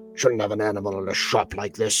 Shouldn't have an animal in a shop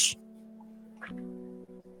like this.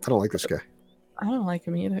 I don't like this guy. I don't like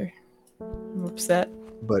him either. I'm upset.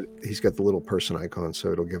 But he's got the little person icon,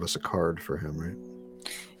 so it'll give us a card for him, right?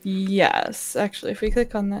 Yes. Actually, if we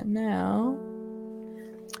click on that now...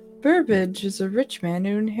 Burbage is a rich man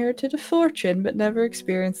who inherited a fortune but never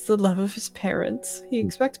experienced the love of his parents. He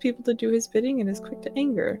expects people to do his bidding and is quick to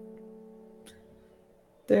anger.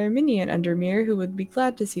 There are many in Undermere who would be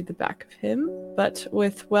glad to see the back of him, but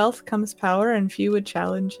with wealth comes power and few would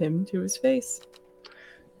challenge him to his face.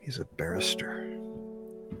 He's a barrister.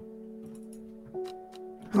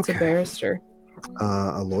 What's a barrister?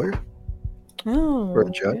 A lawyer? Oh. Or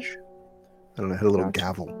a judge? I don't know, had a little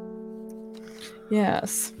gavel.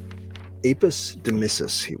 Yes. Apis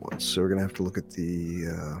demysis he wants, so we're going to have to look at the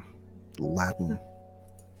Latin.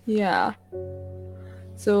 Yeah.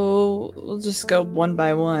 So we'll just go one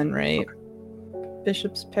by one, right? Okay.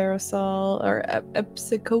 Bishop's parasol, or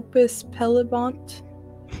Epsicopus pelibont.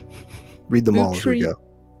 Read them all as we go.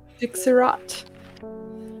 Dixerat.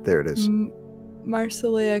 There it is.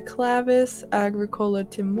 Marsilea clavis, Agricola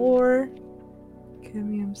timor,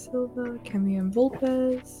 Chemium silva, Chemium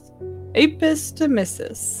vulpes, Apis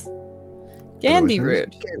demysis, Gandy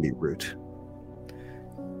root. Gandy root.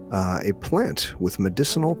 A plant with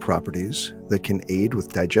medicinal properties that can aid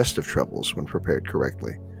with digestive troubles when prepared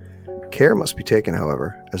correctly. Care must be taken,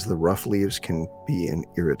 however, as the rough leaves can be an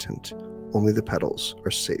irritant. Only the petals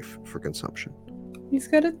are safe for consumption. He's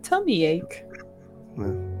got a tummy ache.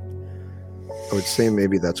 I would say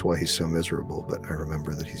maybe that's why he's so miserable, but I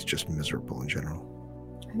remember that he's just miserable in general.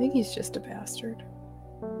 I think he's just a bastard.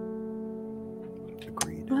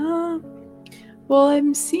 Agreed. Well,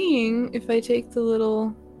 I'm seeing, if I take the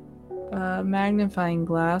little magnifying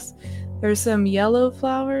glass, there's some yellow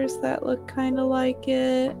flowers that look kind of like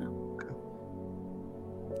it. Okay.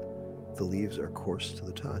 The leaves are coarse to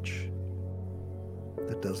the touch.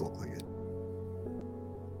 That does look like it.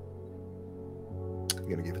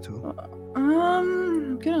 You gonna give it to him?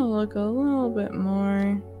 I'm gonna look a little bit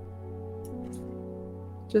more.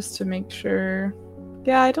 Just to make sure.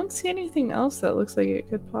 Yeah, I don't see anything else that looks like it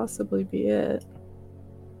could possibly be it.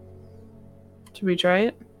 Should we try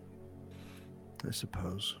it? I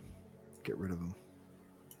suppose. Get rid of him.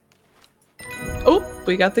 Oh,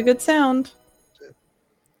 we got the good sound.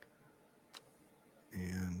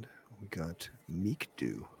 And we got Meek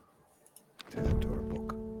Dew to add to our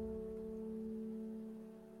book.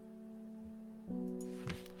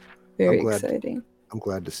 Very exciting. I'm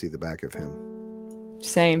glad to see the back of him.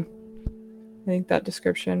 Same. I think that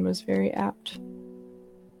description was very apt.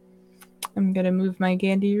 I'm going to move my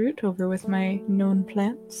Gandy root over with my known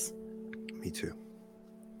plants. Me too.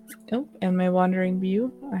 Oh, and my wandering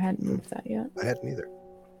view. I hadn't moved that yet. I hadn't either.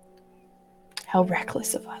 How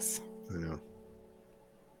reckless of us. I know.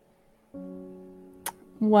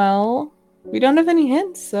 Well, we don't have any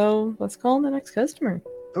hints, so let's call in the next customer.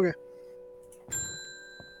 Okay.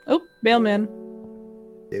 Oh, mailman.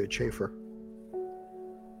 David Schaefer.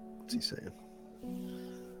 What's he saying?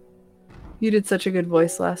 You did such a good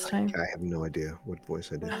voice last time. I have no idea what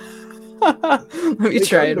voice I did. Let me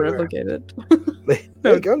try and replicate it.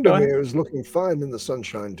 Lake Undermere is looking fine in the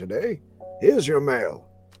sunshine today. Here's your mail.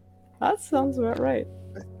 That sounds about right.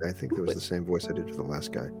 I think that was the same voice I did for the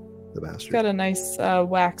last guy, the bastard. It's got a nice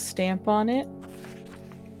wax stamp on it.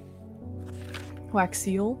 Wax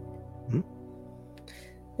seal. Hmm?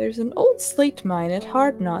 There's an old slate mine at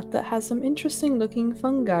Hardknot that has some interesting looking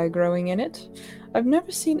fungi growing in it. I've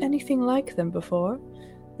never seen anything like them before.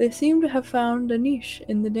 They seem to have found a niche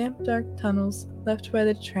in the damp, dark tunnels left by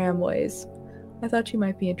the tramways. I thought you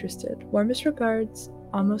might be interested. Warmest regards,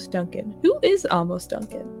 Amos Duncan. Who is Amos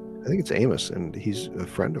Duncan? I think it's Amos, and he's a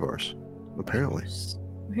friend of ours, apparently.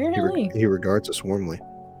 Apparently. He regards us warmly.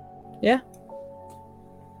 Yeah.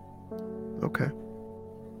 Okay.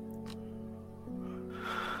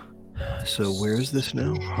 So where is this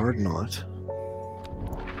now? Hardknot.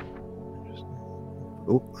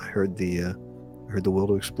 Oh, I heard the will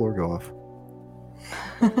to explore go off.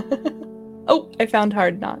 Oh, I found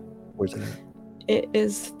Hardknot. Where's it at? It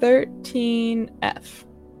is 13F.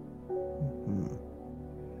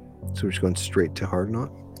 So we're just going straight to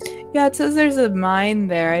Hardknot? Yeah, it says there's a mine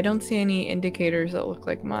there. I don't see any indicators that look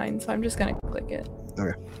like mines, so I'm just gonna click it.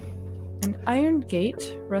 Okay. An iron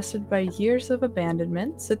gate, rusted by years of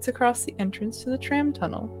abandonment, sits across the entrance to the tram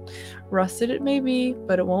tunnel. Rusted it may be,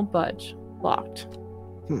 but it won't budge. Locked.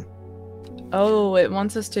 Oh, it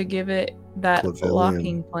wants us to give it that Clavilium.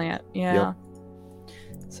 locking plant. Yeah. Yep.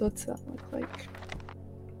 So what's that look like?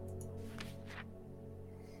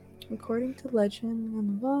 According to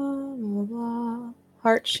legend, blah, blah, blah, blah.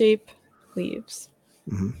 Heart-shaped leaves.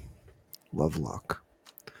 Mm-hmm. Lovelock.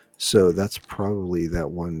 So that's probably that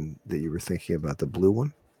one that you were thinking about, the blue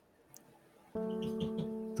one.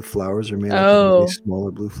 The flowers are made up of really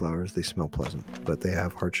smaller blue flowers. They smell pleasant, but they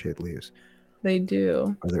have heart-shaped leaves. They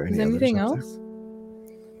do. Are there Is any anything others else?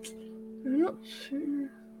 I'm not sure.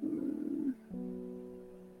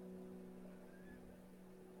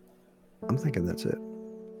 I'm thinking that's it.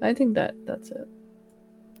 I think that's it.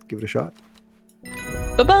 Give it a shot.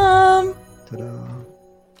 Ba-bum! Ta-da.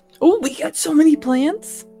 Oh, we got so many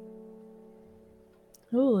plants.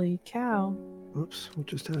 Holy cow. Oops, what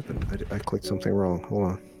just happened? I clicked something wrong. Hold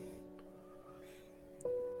on.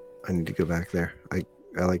 I need to go back there. I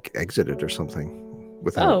like exited or something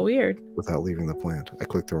without weird. without leaving the plant. I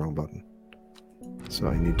clicked the wrong button. So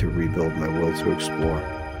I need to rebuild my will to explore.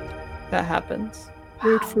 That happens.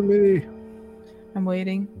 Wait for me. I'm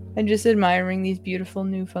waiting. I'm just admiring these beautiful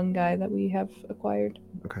new fungi that we have acquired.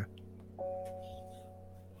 Okay.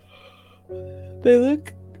 They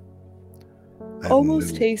look I have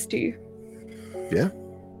almost no- tasty. Yeah?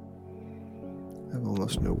 I have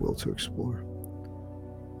almost no will to explore.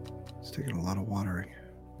 It's taking a lot of watering.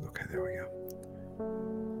 Okay, there we go.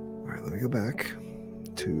 Alright, let me go back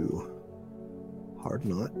to Hard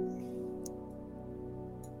Knot.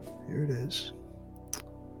 Here it is.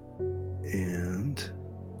 And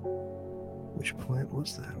which plant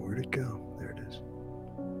was that? Where'd it go? There it is.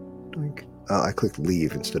 Doink. I clicked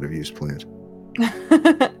leave instead of use plant.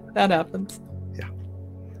 That happens. Yeah.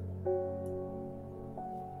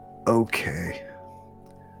 Okay.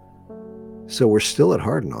 So we're still at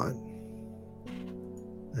Hard Knot.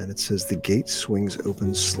 And it says the gate swings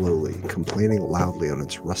open slowly, complaining loudly on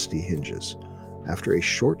its rusty hinges. After a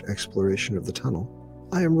short exploration of the tunnel,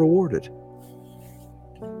 I am rewarded.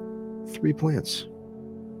 3 plants.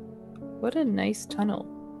 What a nice tunnel.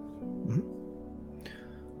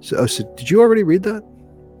 So did you already read that?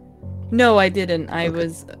 No, I didn't. I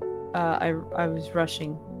Okay. was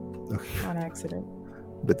rushing Okay. on accident.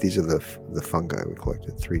 But these are the fungi we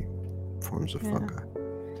collected. 3 forms of Yeah. fungi.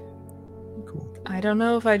 Cool. I don't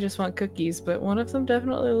know if I just want cookies, but one of them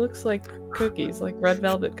definitely looks like cookies, like red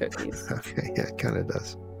velvet cookies. Okay, yeah, it kind of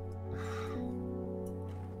does.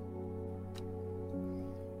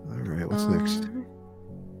 All right, what's next?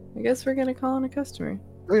 I guess we're gonna call in a customer.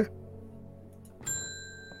 Oh, yeah.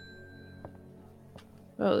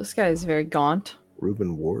 Oh, this guy is very gaunt.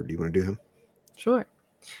 Reuben Ward, do you want to do him? Sure.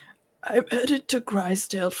 I'm headed to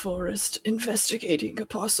Grisdale Forest, investigating a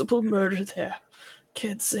possible murder there.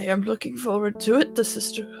 Can't say I'm looking forward to it. The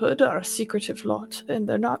Sisterhood are a secretive lot, and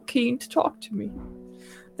they're not keen to talk to me.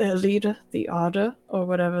 Their leader, the Ada, or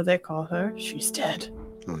whatever they call her, she's dead.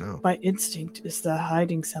 Oh no. My instinct is they're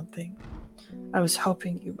hiding something. I was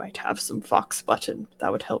hoping you might have some Fox Button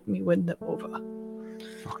that would help me win them over.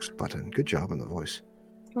 Fox Button. Good job on the voice.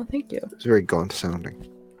 Well, thank you. It's very gaunt sounding.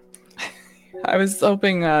 I was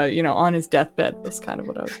hoping, on his deathbed was kind of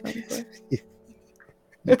what I was going for.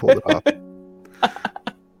 You pulled it off.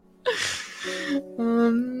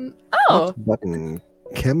 Oh, Fox Button.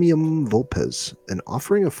 Camium vulpes. An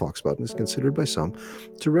offering of Fox Button is considered by some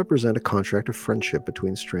to represent a contract of friendship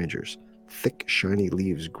between strangers. Thick, shiny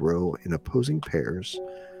leaves grow in opposing pairs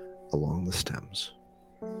along the stems.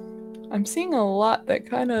 I'm seeing a lot that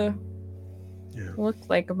kind of Yeah. look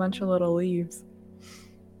like a bunch of little leaves.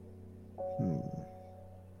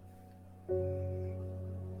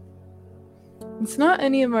 It's not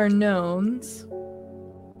any of our knowns,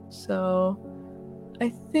 so I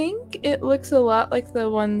think it looks a lot like the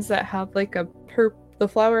ones that have like the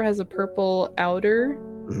flower has a purple outer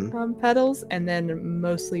Mhm. petals and then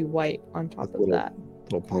mostly white on top With of little- that.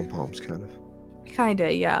 Little pom-poms, kind of.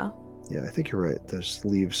 Kinda, yeah. Yeah, I think you're right. Those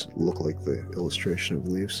leaves look like the illustration of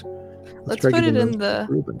leaves. Let's try put it giving in those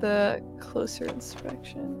to Reuben. the closer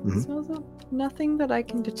inspection. Mhm. It smells of nothing that I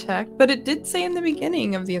can detect, but it did say in the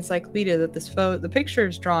beginning of the encyclopedia that the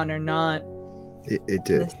pictures drawn are not It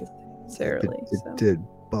did. necessarily. It did,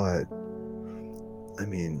 but I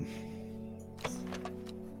mean,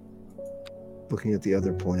 looking at the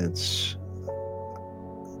other plants,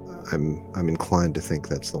 I'm inclined to think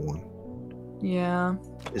that's the one. Yeah.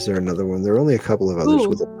 Is there another one? There are only a couple of others Ooh.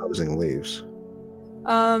 with opposing leaves.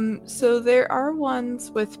 So there are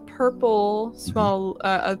ones with purple small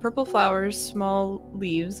purple flowers, small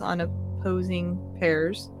leaves on opposing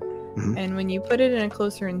pairs. Mhm. And when you put it in a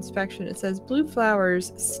closer inspection, it says blue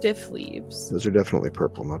flowers, stiff leaves. Those are definitely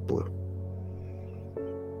purple, not blue.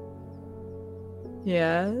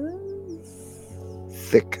 Yeah.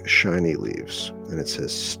 Thick, shiny leaves, and it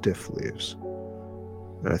says stiff leaves.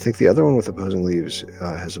 And I think the other one with opposing leaves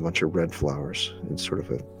has a bunch of red flowers. It's sort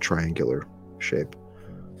of a triangular shape.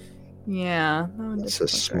 Yeah, that one It doesn't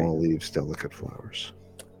says look small right. leaves, delicate flowers.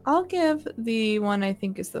 I'll give the one I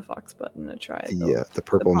think is the fox button a try. The The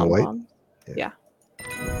purple and the white. pom-pom. Yeah.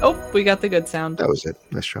 Yeah. Oh, we got the good sound. That was it.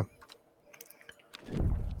 Nice job.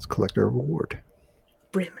 Let's collect our reward.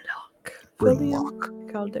 Brimlock.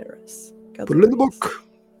 Brimlock. Calderas. Put it in the book.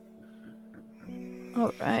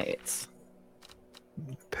 All right.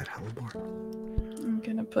 Pet Hellebore. I'm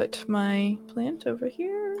gonna put my plant over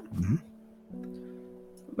here. Mhm.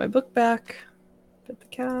 Put my book back. Put the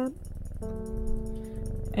cat.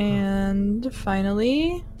 And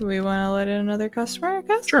finally, do we want to let in another customer, I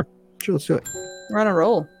guess? Sure, let's do it. We're on a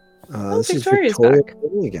roll. This Victoria's is Victoria back.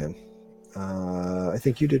 again. I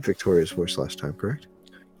think you did Victoria's voice last time, correct?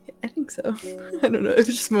 I think so. I don't know. It was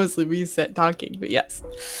just mostly me talking, but yes.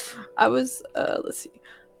 I was, let's see.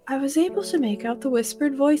 I was able to make out the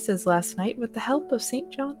whispered voices last night with the help of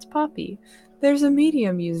St. John's Poppy. There's a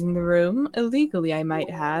medium using the room, illegally I might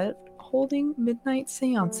add, holding midnight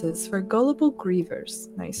seances for gullible grievers.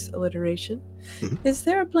 Nice alliteration. Mhm. Is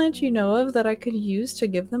there a plant you know of that I could use to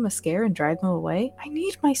give them a scare and drive them away? I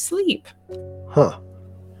need my sleep. Huh.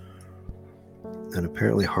 And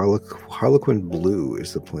apparently Harlequin Blue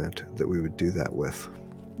is the plant that we would do that with.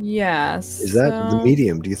 Yes. Is that the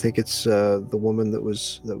medium? Do you think it's the woman that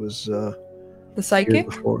was the here psychic?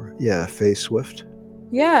 before? Yeah, Faye Swift.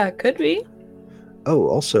 Yeah, it could be. Oh,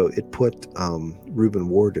 also it put Reuben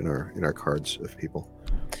Ward in our cards of people.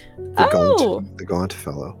 The Gaunt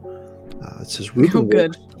fellow. It says Reuben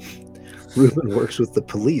good. Reuben works with the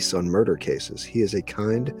police on murder cases. He is a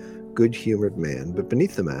kind, good-humored man, but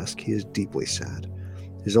beneath the mask, he is deeply sad.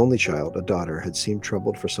 His only child, a daughter, had seemed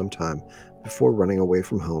troubled for some time before running away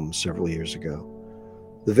from home several years ago.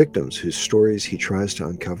 The victims whose stories he tries to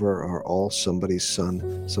uncover are all somebody's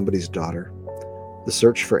son, somebody's daughter. The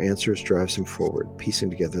search for answers drives him forward, piecing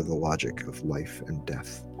together the logic of life and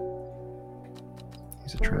death.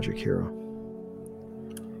 He's a tragic hero.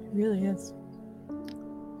 It really is.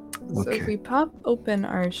 So Okay. if we pop open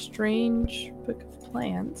our strange book of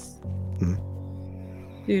plants,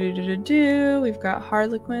 we've got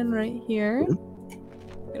Harlequin right here.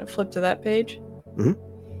 I'm gonna flip to that page.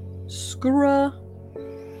 Scura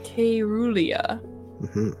caerulea.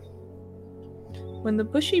 When the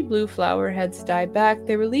bushy blue flower heads die back,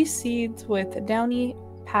 they release seeds with downy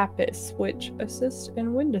pappus, which assist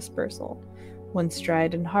in wind dispersal. Once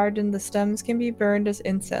dried and hardened, the stems can be burned as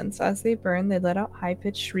incense. As they burn, they let out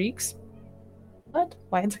high-pitched shrieks. What?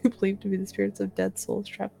 Widely believed to be the spirits of dead souls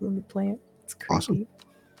trapped within the plant. It's creepy. Awesome.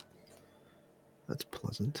 That's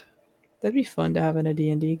pleasant. That'd be fun to have in a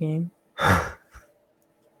D&D game.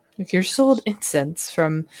 If you're sold incense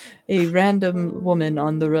from a random woman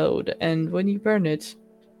on the road, and when you burn it,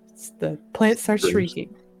 the plant starts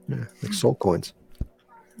shrieking. Yeah, like soul coins.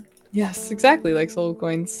 Yes, exactly like soul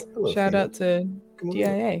coins. Hello, Shout out to Come on,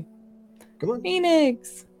 DIA. Come on.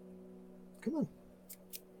 Phoenix! Come on.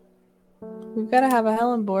 We've got to have a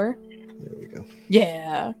Hellenboar. There we go.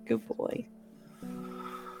 Yeah, good boy.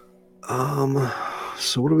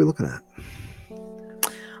 So what are we looking at?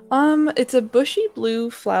 It's a bushy blue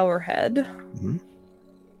flower head.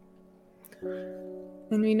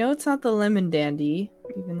 And we know it's not the lemon dandy,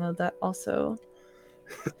 even though that also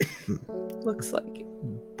looks like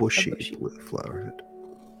bushy blue flower head.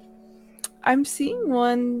 I'm seeing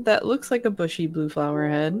one that looks like a bushy blue flower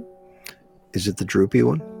head. Is it the droopy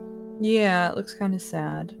one? Yeah, it looks kind of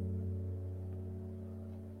sad.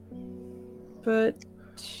 But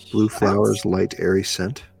blue flowers, light, airy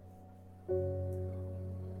scent.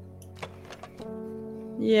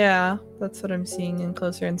 Yeah, that's what I'm seeing in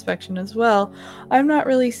closer inspection as well. I'm not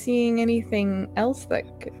really seeing anything else that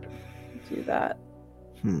could do that.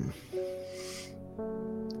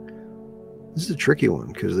 This is a tricky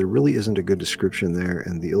one because there really isn't a good description there,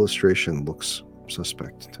 and the illustration looks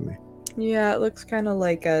suspect to me. Yeah, it looks kind of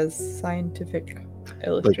like a scientific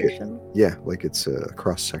illustration. Like it's a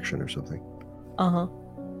cross section or something. I'm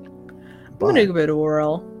gonna give it a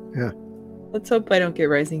whirl. Yeah. Let's hope I don't get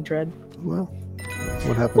Rising Dread. Well,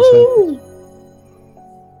 what happens?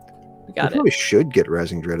 We got it. Probably should get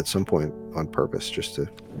Rising Dread at some point on purpose, just to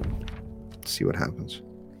see what happens.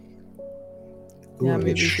 Ooh, Yeah, I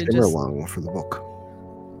maybe get we should just. Shimmerlong for the book.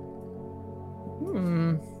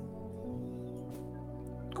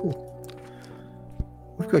 Cool.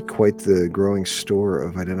 We've got quite the growing store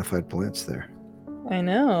of identified plants there. I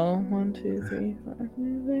know. 1, 2, 3, 4, 5,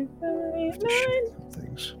 6, 7, 8, 9.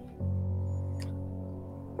 Things.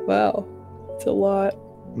 Wow, it's a lot.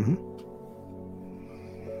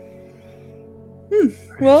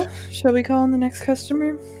 Well, shall we call on the next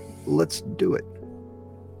customer? Let's do it.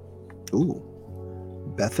 Ooh.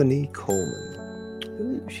 Bethany Coleman.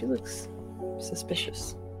 Ooh, she looks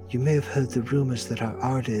suspicious. You may have heard the rumors that our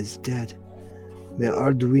Arda is dead. May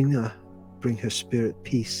Arduina bring her spirit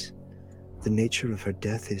peace. The nature of her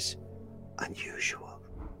death is unusual.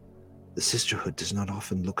 The Sisterhood does not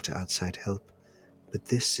often look to outside help, but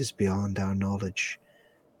this is beyond our knowledge.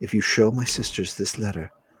 If you show my sisters this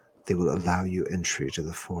letter, they will allow you entry to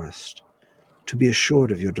the forest. To be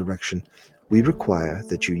assured of your direction, we require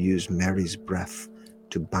that you use Mary's breath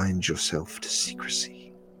to bind yourself to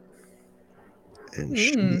secrecy. And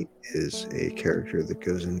she is a character that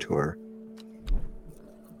goes into our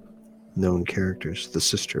known characters, the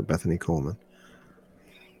sister, Bethany Coleman.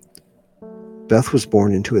 Beth was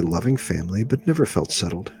born into a loving family, but never felt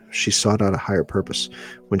settled. She sought out a higher purpose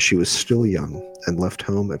when she was still young and left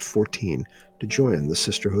home at 14 to join the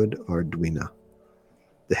Sisterhood Arduina.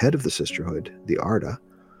 The head of the Sisterhood, the Arda,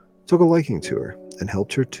 took a liking to her and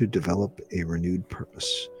helped her to develop a renewed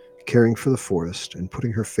purpose, caring for the forest and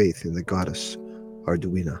putting her faith in the goddess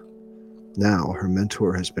Arduina. Now her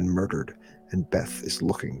mentor has been murdered and Beth is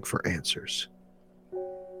looking for answers.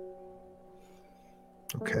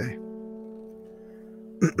 Okay.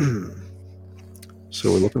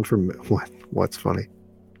 So we're looking for what's funny?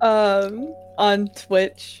 On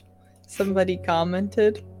Twitch, somebody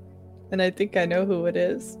commented, and I think I know who it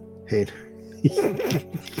is. Hey.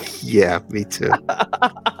 Yeah, me too.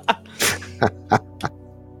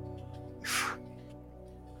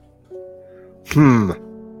 Who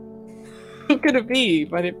could it be?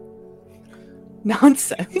 But it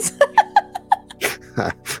nonsense.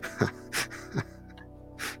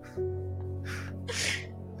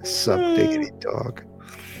 Sup, diggity dog.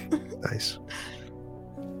 Nice.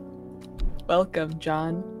 Welcome,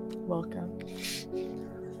 John. Welcome.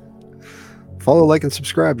 Follow, like, and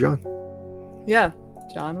subscribe, John. Yeah,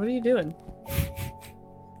 John, what are you doing?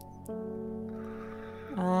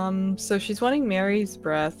 So she's wanting Mary's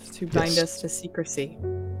breath to bind us to secrecy.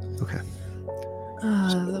 Okay.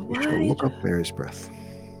 We're trying to look up Mary's breath.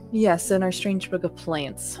 Yes, in our strange book of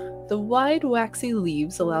plants. The wide, waxy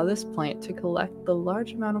leaves allow this plant to collect the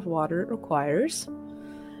large amount of water it requires.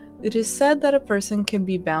 It is said that a person can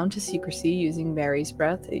be bound to secrecy using Mary's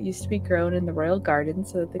breath. It used to be grown in the royal garden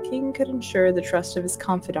so that the king could ensure the trust of his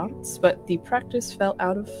confidants, but the practice fell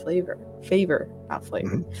out of favor, not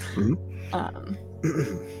flavor. Mm-hmm.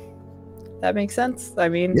 That makes sense. I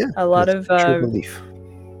mean, Yeah, a lot of belief.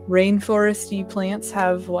 rainforesty plants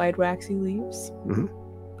have wide, waxy leaves. Mm-hmm.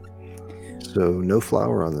 So no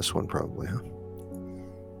flower on this one, probably, huh?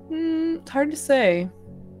 It's hard to say.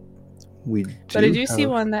 But I do see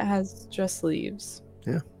one that has just leaves.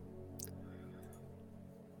 Yeah.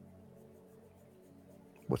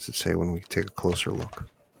 What's it say when we take a closer look?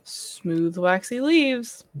 Smooth, waxy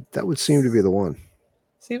leaves. That would seem to be the one.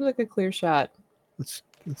 Seems like a clear shot. Let's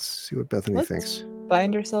see what Bethany thinks.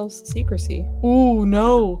 Bind ourselves to secrecy. Ooh,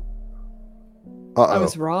 no. I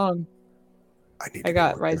was wrong. I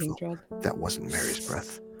got rising dread. That wasn't Mary's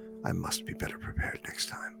breath. I must be better prepared next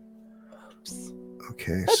time. Oops.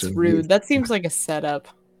 Okay, that's rude. That seems like a setup.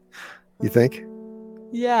 You think?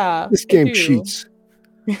 Yeah. This game cheats.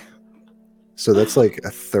 So that's like a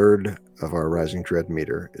third of our rising dread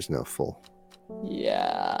meter is now full.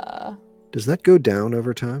 Yeah. Does that go down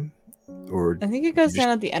over time? Or I think it goes down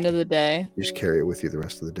at the end of the day. You just carry it with you the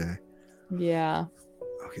rest of the day. Yeah.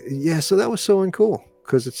 Okay. Yeah, so that was so uncool.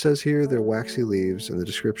 Because it says here they're waxy leaves, and the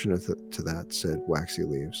description to that said waxy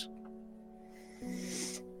leaves.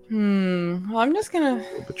 Well, I'm just gonna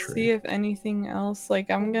see if anything else.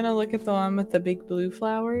 Like, I'm gonna look at the one with the big blue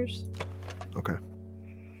flowers. Okay.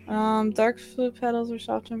 Dark blue petals are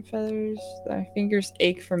soft and feathers. My fingers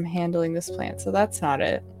ache from handling this plant, so that's not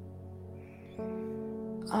it.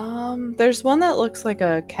 There's one that looks like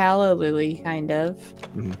a calla lily, kind of.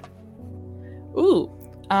 Mm-hmm. Ooh.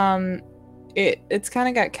 It's kind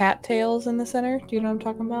of got cattails in the center. Do you know what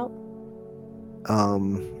I'm talking about?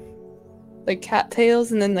 Like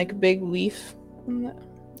cattails and then like a big leaf.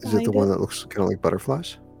 Is it the one that looks kind of like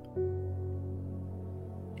butterflies?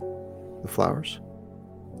 The flowers?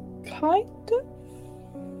 Kind of.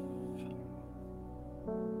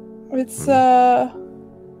 It's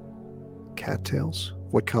cattails.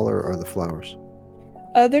 What color are the flowers?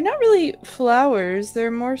 They're not really flowers.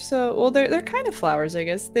 They're more so. Well, they're kind of flowers, I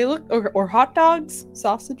guess. They look or hot dogs,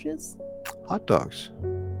 sausages. Hot dogs.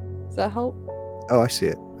 Does that help? Oh, I see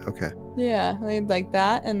it. Okay. Yeah, they like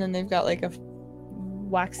that, and then they've got like a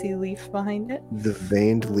waxy leaf behind it. The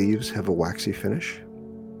veined leaves have a waxy finish.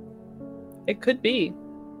 It could be.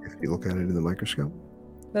 If you look at it in the microscope.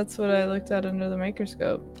 That's what I looked at under the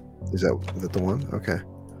microscope. Is that the one? Okay.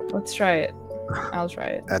 Let's try it. I'll try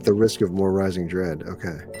it. At the risk of more rising dread.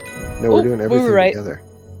 Okay. No, we're doing everything right. together.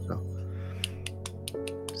 So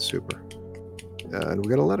super. And we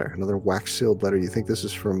got a letter, another wax sealed letter. You think this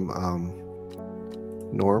is from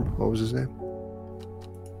Norm? What was his name?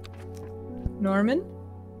 Norman?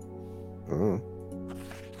 Oh.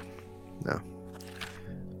 No.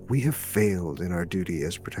 We have failed in our duty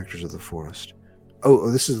as protectors of the forest.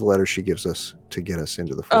 Oh, this is the letter she gives us to get us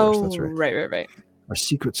into the forest. Oh, That's right. right. Our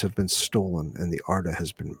secrets have been stolen and the Arda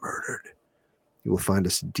has been murdered. You will find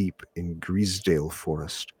us deep in Griesdale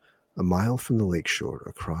Forest, a mile from the lakeshore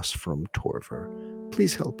across from Torver.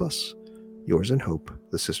 Please help us. Yours in hope,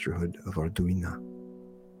 the Sisterhood of Arduina.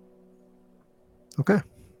 Okay.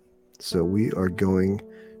 So we are going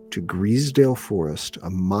to Griesdale Forest, a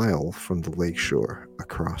mile from the lakeshore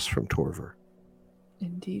across from Torver.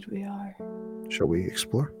 Indeed we are. Shall we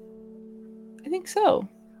explore? I think so.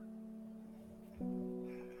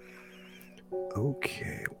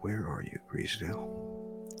 Okay, where are you, Griesdale?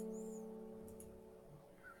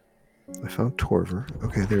 I found Torver.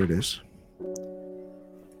 Okay, there it is.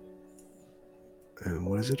 And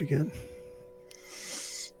what is it again?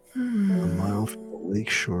 A mile from the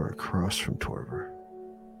lakeshore across from Torver.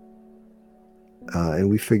 And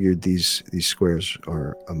we figured these squares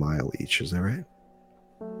are a mile each. Is that right?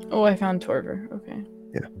 Oh, I found Torver. Okay.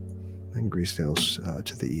 Yeah. And Griesdale's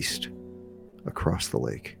to the east, across the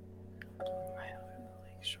lake.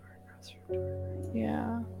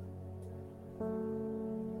 Yeah.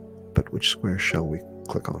 But which square shall we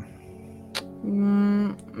click on?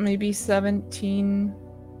 Maybe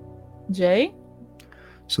 17J?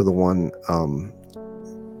 So the one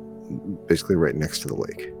basically right next to the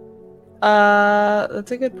lake.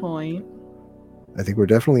 That's a good point. I think we're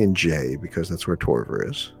definitely in J because that's where Torver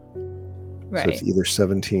is. Right. So it's either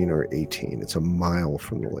 17 or 18. It's a mile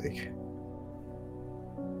from the lake.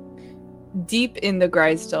 Deep in the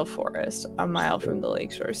Griesdale Forest, a mile from the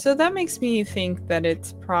lakeshore. So that makes me think that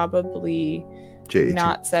it's probably J18.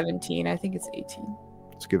 not 17. I think it's 18.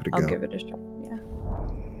 Let's give it a I'll go. give it a shot. Yeah.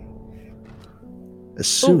 As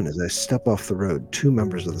soon as I step off the road, two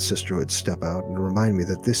members of the Sisterhood step out and remind me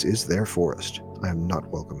that this is their forest. I am not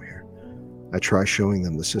welcome here. I try showing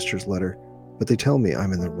them the sister's letter, but they tell me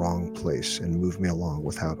I'm in the wrong place and move me along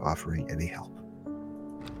without offering any help.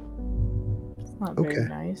 It's not very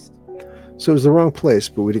nice. So it was the wrong place,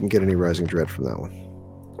 but we didn't get any rising dread from that one.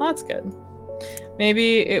 Well, that's good.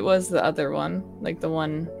 Maybe it was the other one, like the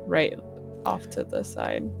one right off to the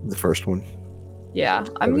side. The first one? Yeah,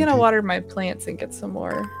 I'm going to water my plants and get some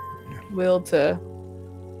more will to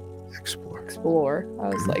explore. I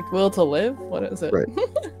was like, will to live? What is it? Right.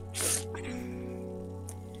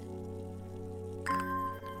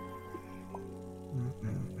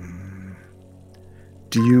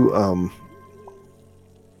 Do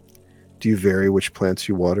you vary which plants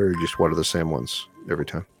you water, or you just water the same ones every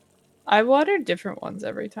time? I water different ones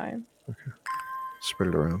every time. Okay. Spread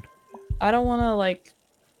it around. I don't want to like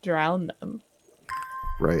drown them.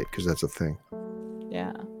 Right, because that's a thing.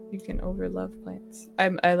 Yeah, you can overlove plants.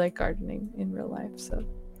 I like gardening in real life, so.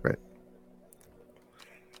 Right.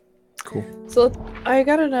 Cool. So I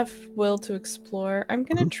got enough will to explore. I'm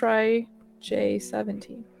gonna try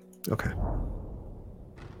J17. Okay.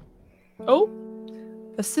 Oh!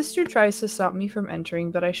 A sister tries to stop me from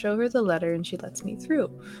entering, but I show her the letter and she lets me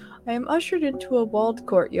through. I am ushered into a walled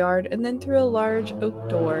courtyard and then through a large oak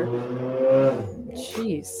door.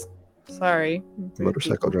 Jeez. Sorry.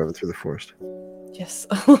 Motorcycle driving through the forest. Yes,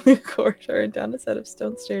 along a corridor and down a set of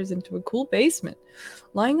stone stairs into a cool basement.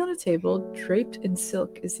 Lying on a table, draped in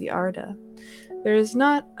silk, is the Arda. There is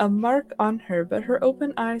not a mark on her, but her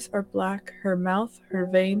open eyes are black, her mouth, her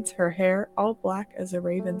veins, her hair, all black as a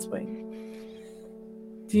raven's wing.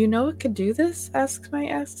 Do you know what could do this? Asks my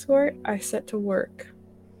escort. I set to work.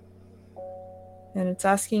 And it's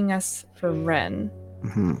asking us for Ren.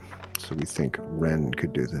 Mm-hmm. So we think Ren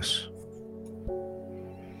could do this.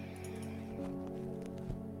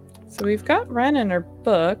 So we've got Ren in her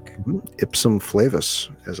book. Ipsum flavus,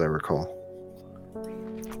 as I recall.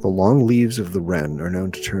 The long leaves of the wren are known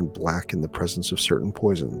to turn black in the presence of certain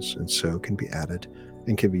poisons, and so can be added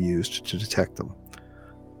and can be used to detect them.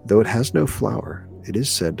 Though it has no flower, it is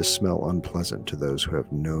said to smell unpleasant to those who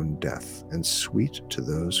have known death, and sweet to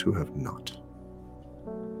those who have not.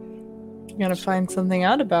 We're going to find something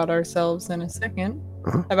out about ourselves in a second.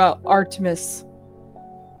 About Artemis.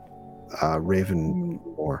 Raven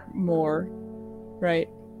More. Right.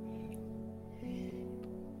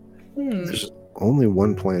 There's only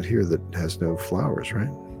one plant here that has no flowers,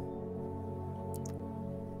 right?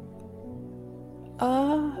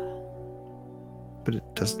 But it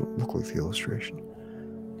doesn't look like the illustration.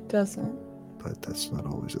 It doesn't. But that's not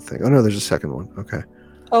always a thing. Oh no, there's a second one. Okay.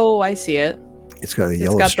 Oh, I see it. It's got a It's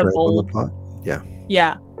yellow got the stripe on the bulb. pot.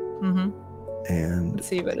 Yeah. Mm-hmm. And Let's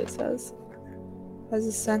see what it says. Has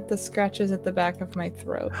a scent that scratches at the back of my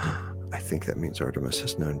throat. I think that means Artemis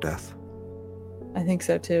has known death. I think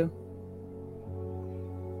so too.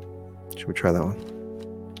 Should we try that one?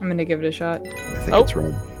 I'm gonna give it a shot. I think Oh. it's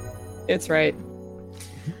red. It's right.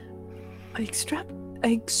 I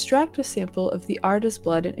extract a sample of the artist's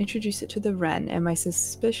blood and introduce it to the wren, and my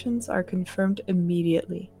suspicions are confirmed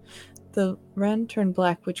immediately. The wren turned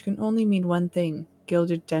black, which can only mean one thing: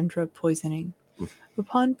 gilded dendra poisoning.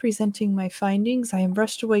 Upon presenting my findings, I am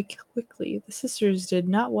rushed away quickly. The sisters did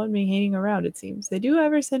not want me hanging around, it seems. They do,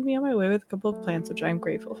 however, send me on my way with a couple of plants, which I am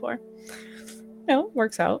grateful for. No,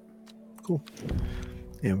 works out. Cool.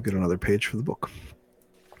 And we'll get another page for the book.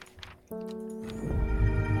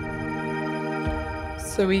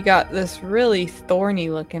 So we got this really thorny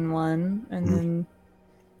looking one, and then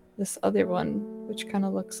this other one, which kind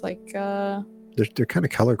of looks like, They're kind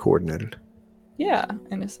of color coordinated. yeah,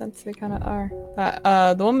 in a sense they kind of are.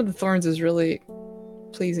 The one with the thorns is really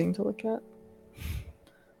pleasing to look at.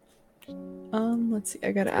 Let's see,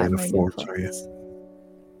 I gotta add Fan of my new thorns, are you? plants.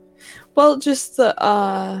 Well, just the,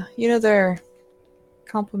 they're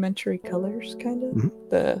complementary colors, kind of. Mhm.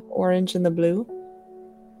 The orange and the blue.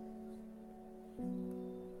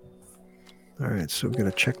 All right, so we've got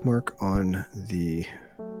a check mark on the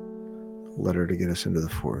letter to get us into the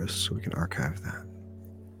forest, so we can archive that.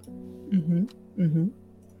 Mm-hmm. Mm-hmm.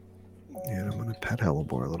 And I'm going to pet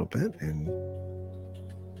Hellebore a little bit, and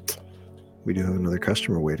we do have another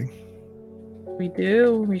customer waiting. We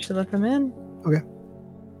do. We should let them in. Okay.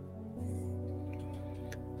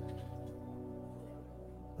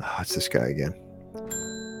 Oh, it's this guy again.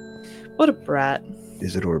 What a brat.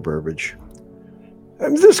 Isidore Burbage.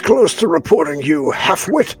 I'm this close to reporting you,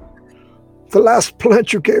 half-wit. The last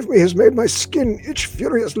plant you gave me has made my skin itch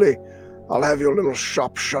furiously. I'll have your little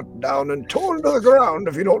shop shut down and torn to the ground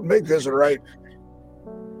if you don't make this right.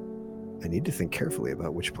 I need to think carefully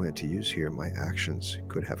about which plant to use here. My actions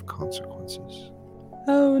could have consequences.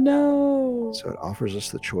 Oh no. So it offers us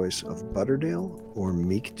the choice of Butterdale or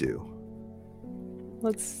Meekdew.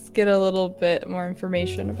 Let's get a little bit more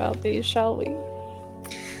information about these, shall we?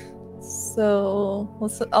 So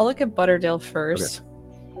I'll look at Butterdale first.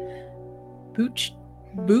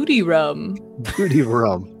 Booty rum. Booty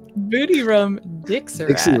rum. Booty rum Dixie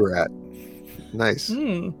Dixie rat. Nice.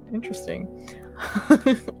 Interesting.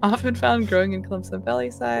 Often found growing in clumps on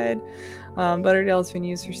belly side. Butterdale has been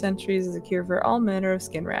used for centuries as a cure for all manner of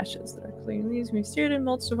skin rashes. That are clean leaves can be stewed in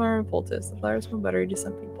mulch to form a poultice. The flowers smell buttery to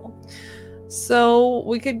some people. So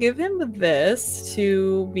we could give him this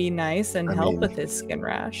to be nice and help with his skin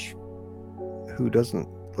rash. Who doesn't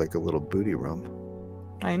like a little booty rum?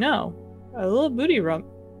 I know. A little booty rum.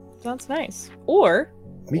 Sounds nice. Or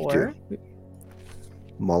Meekdew.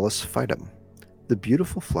 Mollus phytum. The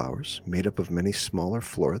beautiful flowers, made up of many smaller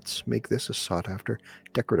florets, make this a sought-after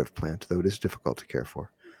decorative plant, though it is difficult to care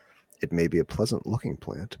for. It may be a pleasant-looking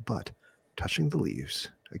plant, but touching the leaves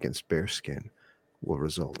against bare skin will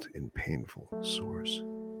result in painful sores.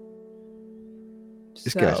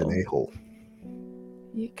 This guy's an a-hole.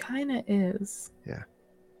 He kind of is. Yeah.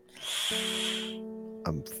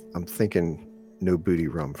 I'm thinking no booty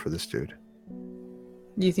rum for this dude.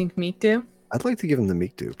 You think Meekdew? I'd like to give him the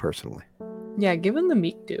Meekdew, personally. Yeah, give him the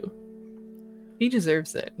Meekdew. He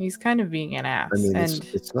deserves it. He's kind of being an ass. I mean, and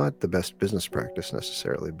it's not the best business practice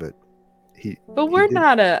necessarily, but we're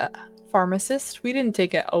not a pharmacist. We didn't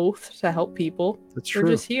take an oath to help people. That's We're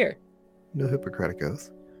true. just here. No Hippocratic oath.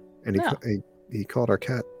 And No. he called our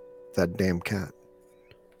cat that damn cat.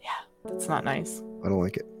 That's not nice. I don't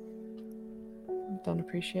like it. Don't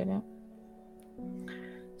appreciate it.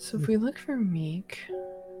 So if we look for Meek,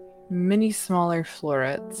 many smaller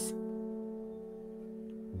florets.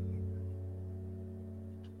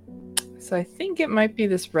 So I think it might be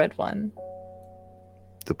this red one.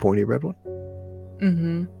 The pointy red one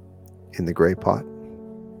Mm-hmm. in the gray pot.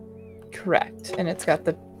 Correct. And it's got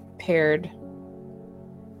the paired.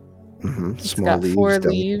 Mm-hmm. It's Small got leaves, 4 delicate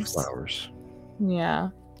leaves. flowers. Yeah.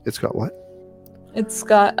 It's got what? It's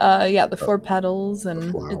got the 4 petals,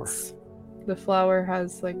 and flower. the flower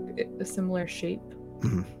has like a similar shape.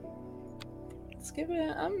 Mhm. Let's give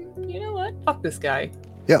it you know what? Fuck this guy.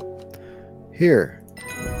 Here,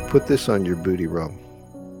 put this on your booty rum.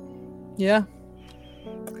 Yeah.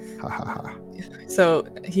 Ha ha ha. So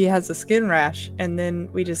he has a skin rash, and then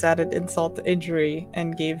we just added insult to injury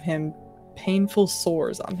and gave him painful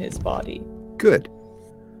sores on his body. Good.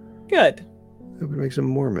 Good. Hope it makes him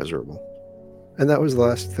more miserable. And that was the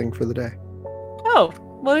last thing for the day. Oh,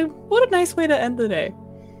 well, what a nice way to end the day.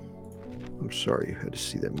 I'm sorry you had to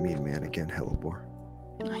see that mean man again, Hellebore.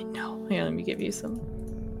 I know. Here, let me give you some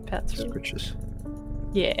pets. Scritches.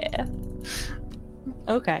 Yeah.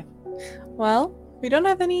 Okay. Well, we don't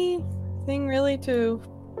have anything really to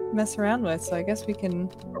mess around with, so I guess we can...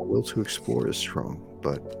 Our will to explore is strong,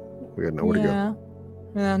 but we got nowhere to go.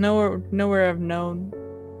 Yeah, nowhere I've known.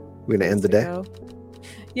 We're going to end the day? Go.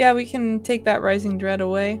 Yeah, we can take that Rising Dread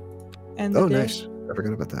away. End the day. Nice. I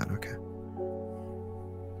forgot about that. Okay.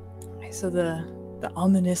 So the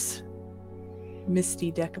ominous, misty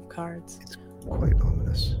deck of cards. It's quite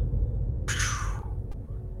ominous.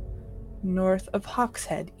 North of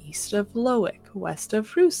Hawkshead, east of Lowick, west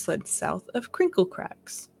of Rusland, south of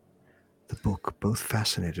Crinklecracks. The book both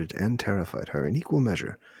fascinated and terrified her in equal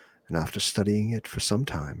measure, and after studying it for some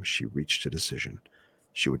time, she reached a decision.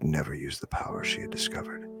 She would never use the power she had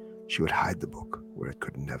discovered. She would hide the book where it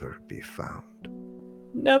could never be found.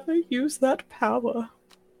 Never use that power.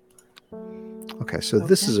 Okay, so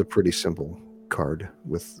this is a pretty simple card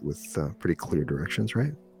with pretty clear directions,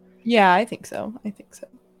 right? Yeah, I think so.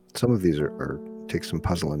 Some of these are take some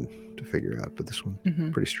puzzling to figure out, but this one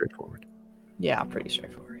pretty straightforward. Yeah, pretty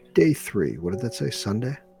straightforward. Day 3. What did that say?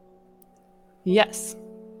 Sunday? Yes.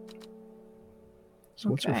 So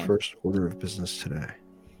what's our first order of business today?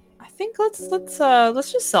 I think let's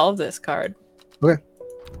just solve this card. Okay.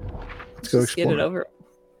 Let's go just explore. get it over.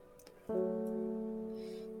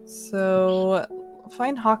 So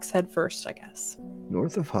find Hawkshead first, I guess.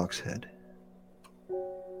 North of Hawkshead.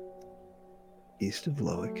 East of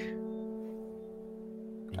Lowick.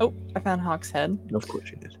 Oh, I found Hawkshead. Of course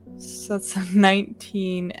you did. So that's a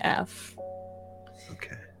 19F.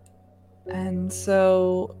 Okay. And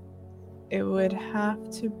so it would have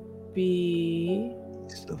to be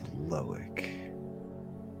East of Lowick.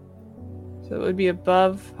 So it would be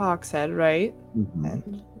above Hawkshead, right? Mm-hmm.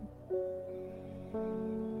 And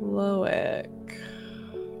Lowick.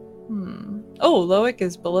 Oh, Lowick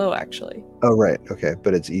is below, actually. Oh, right. Okay,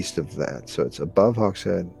 but it's east of that. So it's above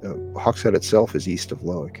Hawkshead. Hawkshead itself is east of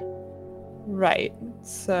Lowick. Right.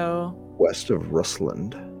 So... West of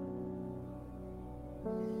Rusland.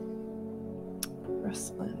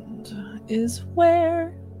 Rusland is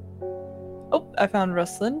where? Oh, I found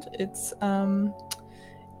Rusland. It's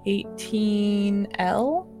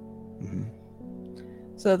 18L. Mm-hmm.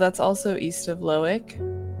 So that's also east of Lowick.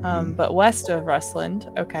 But west of Rusland.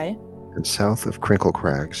 Okay. And south of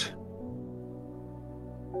Crinklecracks.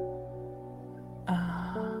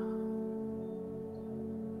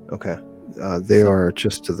 Okay. They are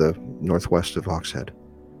just to the northwest of Hawkshead.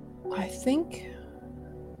 I think...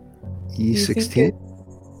 E16?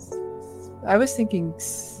 I was thinking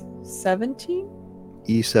 17?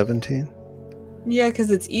 E17? Yeah,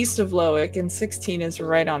 because it's east of Lowick, and 16 is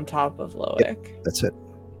right on top of Lowick. Yep, that's it.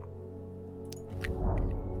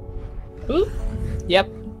 Ooh. Yep.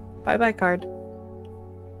 Bye-bye card.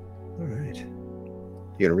 All right.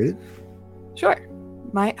 You gonna read it? Sure.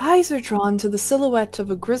 My eyes are drawn to the silhouette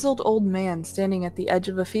of a grizzled old man standing at the edge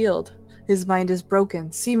of a field. His mind is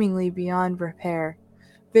broken, seemingly beyond repair.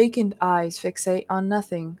 Vacant eyes fixate on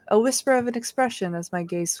nothing. A whisper of an expression as my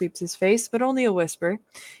gaze sweeps his face, but only a whisper.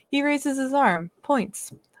 He raises his arm,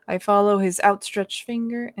 points. I follow his outstretched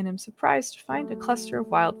finger and am surprised to find a cluster of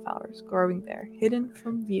wildflowers growing there, hidden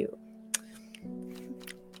from view.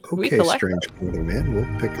 Okay, strange clothing man. We'll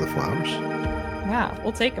pick the flowers. Yeah,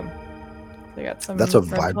 we'll take them. They got some. That's a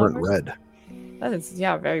vibrant flowers. red. That is,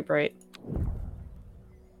 yeah, very bright.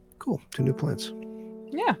 Cool. 2 new plants.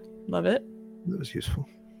 Yeah, love it. That was useful.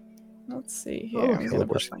 Let's see here. Oh,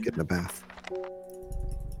 Hellebore's getting a bath.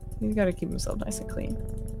 He's got to keep himself nice and clean.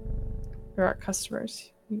 There are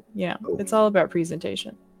customers. Yeah, It's all about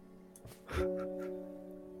presentation. You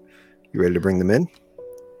ready to bring them in?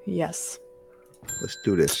 Yes. Let's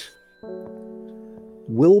do this.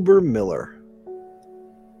 Wilbur Miller.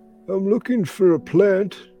 I'm looking for a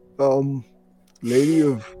plant. Lady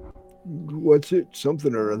of... what's it?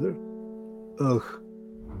 Something or other. Ugh.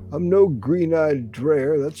 I'm no green-eyed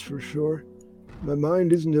dreyer, that's for sure. My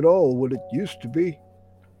mind isn't at all what it used to be.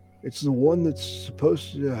 It's the one that's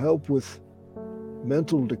supposed to help with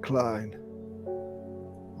mental decline.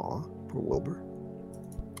 Aw, poor Wilbur.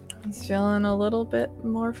 He's feeling a little bit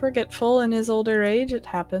more forgetful in his older age. It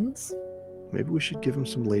happens. Maybe we should give him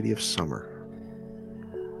some Lady of Summer.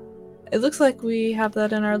 It looks like we have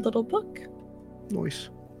that in our little book. Nice.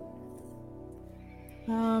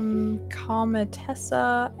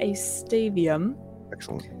 Cometessa astavium.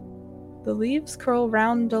 Excellent. The leaves curl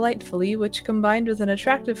round delightfully, which combined with an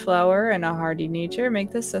attractive flower and a hardy nature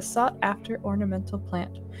make this a sought-after ornamental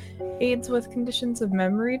plant. Aids with conditions of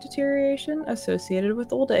memory deterioration associated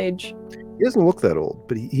with old age. He doesn't look that old,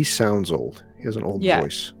 but he sounds old. He has an old Yeah.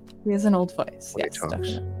 voice. He has an old voice. when he Yes, talks.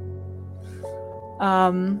 definitely.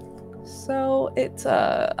 So it's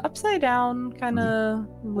a upside down kind of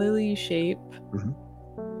lily shape.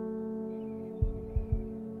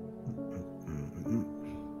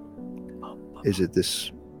 Is it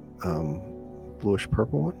this bluish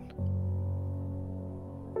purple one?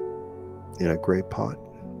 In a gray pot?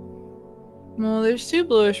 Well, there's two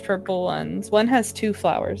bluish purple ones. One has two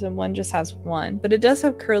flowers and one just has one, but it does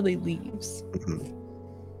have curly leaves. Mhm.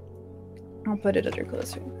 I'll put it under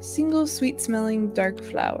closer. Single sweet smelling dark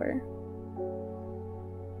flower.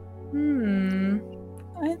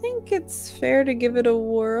 I think it's fair to give it a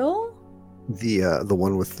whirl. The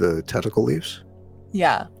one with the tentacle leaves?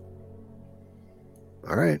 Yeah.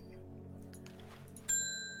 All right.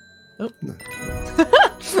 Oh.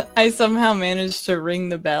 I somehow managed to ring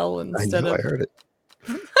the bell I instead know, of. I heard it.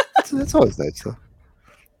 That's always nice, though.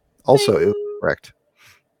 Also, it was correct.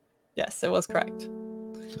 Yes, it was correct.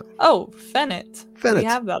 So. Oh, Fennec. Fennec. We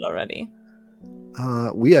have that already.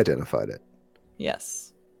 We identified it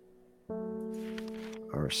Yes.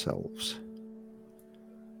 ourselves.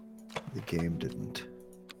 The game didn't.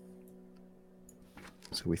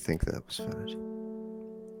 So we think that was Fennec.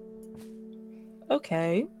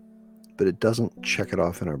 Okay. But it doesn't check it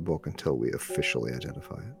off in our book until we officially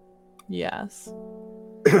identify it. Yes.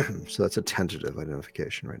 So that's a tentative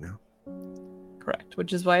identification right now. Correct.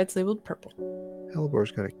 Which is why it's labeled purple.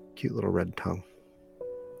 Hellebor's got a cute little red tongue.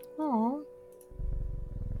 Aww.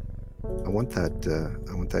 I want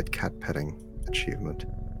that cat petting achievement.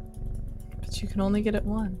 But you can only get it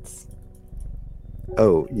once.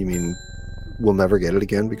 Oh, you mean we'll never get it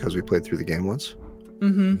again because we played through the game once?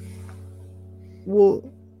 Mm-hmm. Well,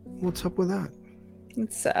 what's up with that?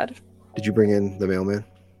 It's sad. Did you bring in the mailman?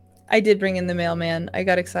 I did bring in the mailman. I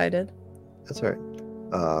got excited. That's all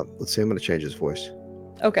right. Let's see. I'm going to change his voice.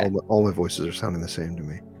 Okay. All my voices are sounding the same to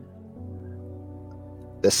me.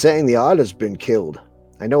 They're saying the otter's been killed.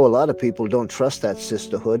 I know a lot of people don't trust that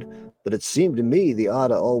sisterhood, but it seemed to me the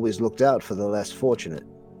otter always looked out for the less fortunate.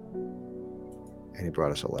 And he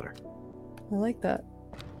brought us a letter. I like that.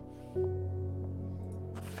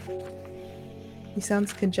 He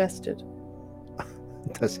sounds congested.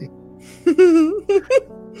 Does he?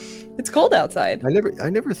 It's cold outside. I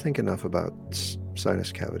never think enough about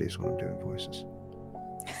sinus cavities when I'm doing voices.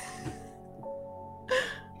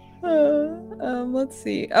 Let's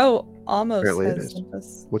see. Oh, Amos Apparently it has is. sent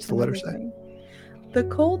us. What's the letter another say? thing. The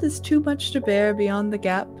cold is too much to bear beyond the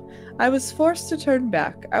gap. I was forced to turn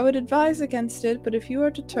back. I would advise against it, but if you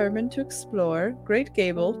are determined to explore Great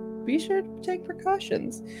Gable, be sure to take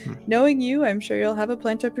precautions. Knowing you, I'm sure you'll have a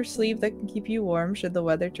plant up your sleeve that can keep you warm should the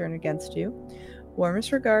weather turn against you.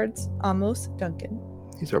 Warmest regards, Amos Duncan.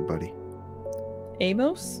 He's our buddy.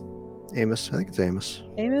 Amos? Amos. I think it's Amos.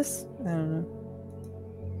 Amos? I don't know.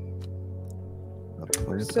 A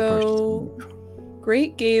plant of So- our sleeve.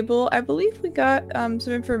 Great Gable. I believe we got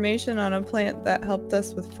some information on a plant that helped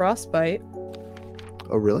us with frostbite.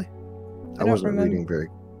 Oh, really? I don't wasn't remem- reading very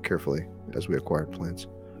carefully as we acquired plants.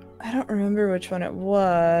 I don't remember which one it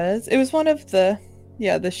was. It was one of the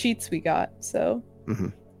sheets we got. So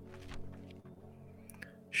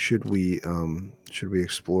Should we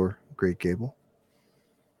explore Great Gable?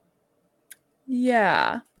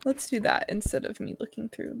 yeah, let's do that instead of me looking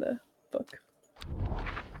through the book.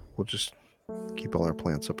 We'll just keep all our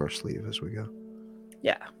plants up our sleeve as we go.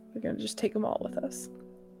 Yeah, we're gonna just take them all with us.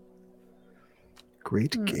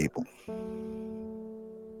 Great Gable.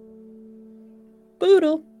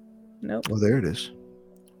 Boodle. Nope. Oh, there it is.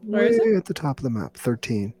 Where is Way at the top of the map.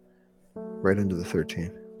 13. Right into the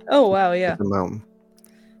 13. Oh wow, yeah. The mountain.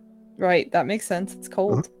 Right, that makes sense. It's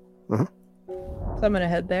cold. Uh-huh. So I'm gonna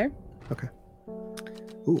head there.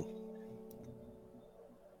 Ooh.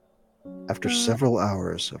 After several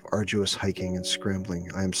hours of arduous hiking and scrambling,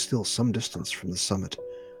 I am still some distance from the summit.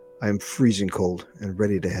 I am freezing cold and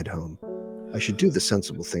ready to head home. I should do the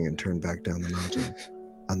sensible thing and turn back down the mountain.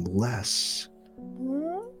 Unless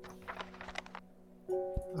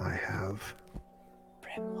I have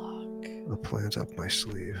Brimlock. a plant up my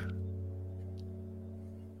sleeve.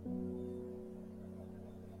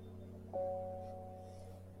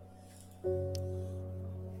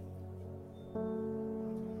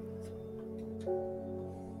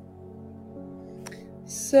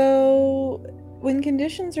 So, when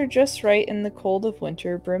conditions are just right in the cold of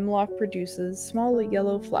winter, Brimlock produces small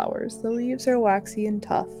yellow flowers. The leaves are waxy and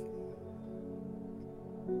tough.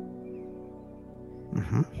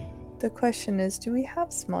 Mm-hmm. The question is, do we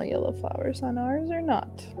have small yellow flowers on ours or not?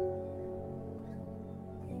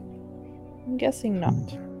 I'm guessing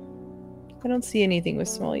not. I don't see anything with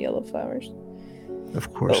small yellow flowers.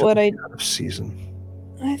 Of course, But what out of season.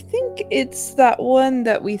 I think it's that one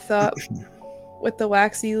that we thought with the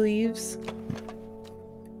waxy leaves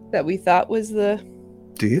that we thought was the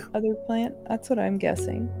Do you? other plant. That's what I'm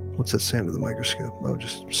guessing. What's that say under the microscope? Oh,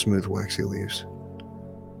 just smooth, waxy leaves.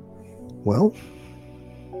 Well,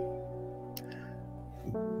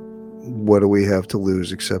 what do we have to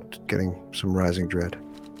lose except getting some rising dread?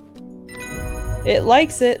 It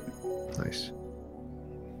likes it. Nice.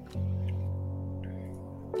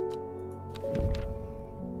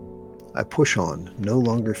 I push on, no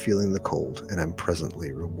longer feeling the cold, and I'm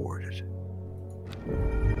presently rewarded.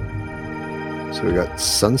 So we got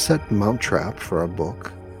Sunset Mounttrap for our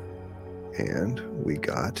book, and we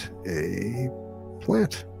got a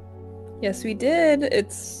plant. Yes, we did.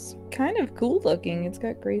 It's kind of cool looking. It's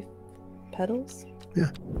got gray petals. I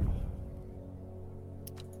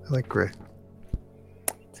like gray.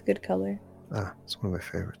 It's a good color. Ah, it's one of my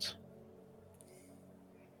favorites.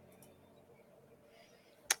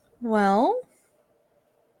 Well,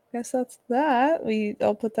 guess that's that.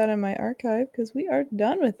 I'll put that in my archive because we are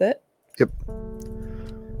done with it. Yep.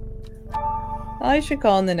 I should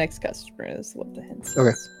call in the next customer is what the hint says.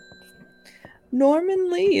 Okay.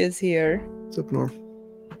 Norman Lee is here. What's up, Norm?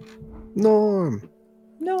 Norm!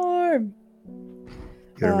 Norm! You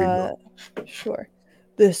gotta read Norm. Sure.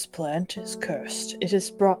 This plant is cursed. It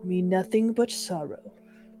has brought me nothing but sorrow.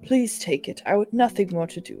 Please take it. I want nothing more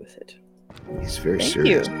to do with it. He's very Thank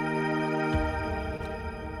serious. you.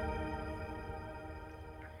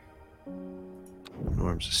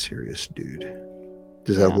 Norm's a serious dude.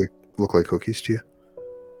 Does that look like cookies to you?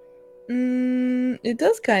 It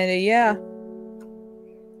does kind of, yeah.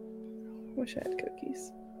 Wish I had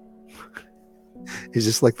cookies. Is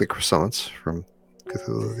this like the croissants from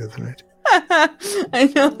Cthulhu the other night? I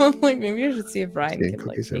know. I'm like, maybe I should see if Brian Seeing can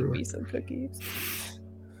like cookies make everywhere. me some cookies.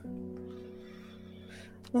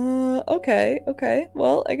 Okay.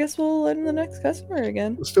 Well, I guess we'll let in the next customer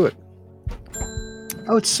again. Let's do it.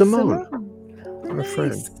 Oh, it's Simone. Oh, Our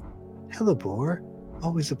friend. nice. Hello, Boar.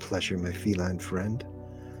 Always a pleasure, my feline friend.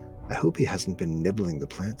 I hope he hasn't been nibbling the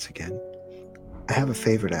plants again. I have a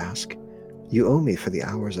favor to ask. You owe me for the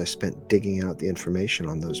hours I spent digging out the information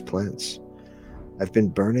on those plants. I've been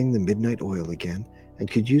burning the midnight oil again and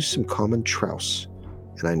could use some common trouse,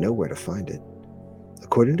 and I know where to find it.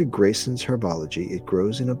 According to Grayson's Herbology, it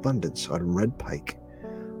grows in abundance on red pike.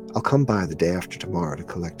 I'll come by the day after tomorrow to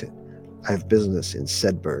collect it. I have business in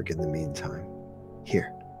Sedberg in the meantime.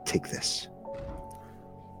 Here, take this.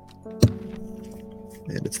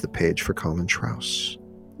 And it's the page for common trouse.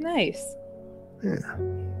 Nice. Yeah.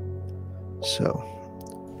 So,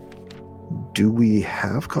 do we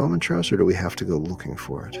have common trouse or do we have to go looking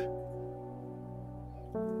for it?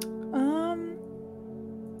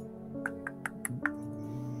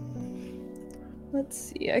 Let's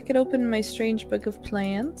see. I could open my strange book of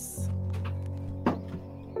plants.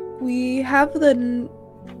 We have the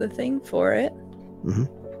thing for it. Mm-hmm.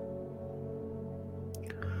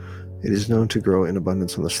 It is known to grow in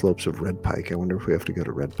abundance on the slopes of red pike. I wonder if we have to go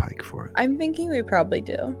to red pike for it. I'm thinking we probably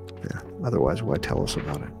do. Yeah. Otherwise, why tell us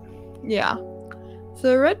about it? Yeah.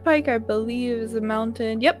 So red pike, I believe, is a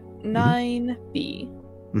mountain. Yep, 9B.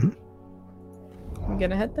 Mhm. I'm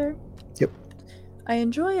gonna head there. Yep. I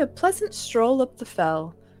enjoy a pleasant stroll up the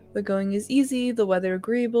fell. The going is easy, the weather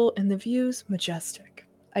agreeable, and the views majestic.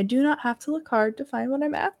 I do not have to look hard to find what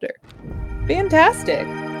I'm after. Fantastic!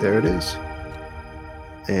 There it is.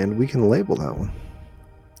 And we can label that one.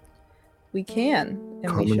 We can,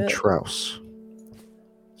 and we Common should. trouse.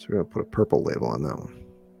 So we're going to put a purple label on that one.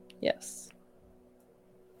 Yes.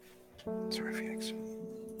 Sorry, Phoenix.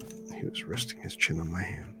 He was resting his chin on my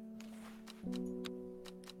hand.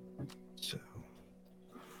 So.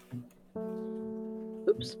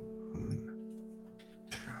 Oops.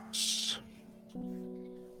 Trouse.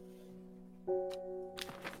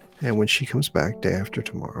 And when she comes back day after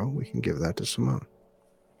tomorrow, we can give that to Simone.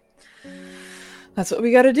 That's what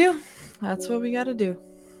we gotta do. That's what we gotta do.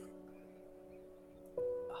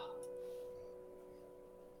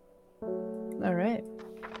 All right.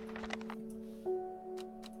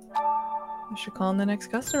 I should call in the next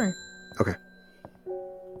customer. Okay.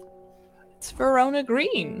 It's Verona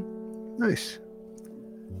Green. Nice.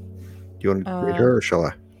 Do you want to read Uh, her or shall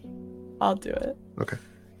I? I'll do it. Okay.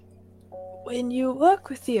 When you work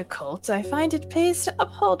with the occult, I find it pays to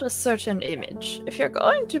uphold a certain image. If you're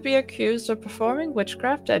going to be accused of performing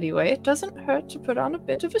witchcraft anyway, it doesn't hurt to put on a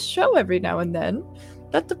bit of a show every now and then.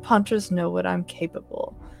 Let the Punchers know what I'm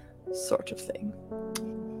capable, sort of thing.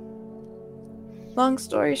 Long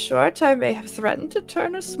story short, I may have threatened to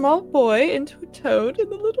turn a small boy into a toad,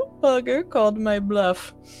 and the little bugger called my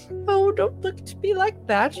bluff. Oh, don't look at me like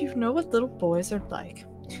that. You know what little boys are like.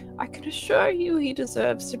 I can assure you he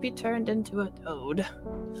deserves to be turned into a toad.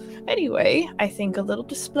 Anyway, I think a little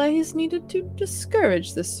display is needed to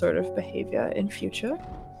discourage this sort of behavior in future.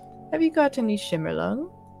 Have you got any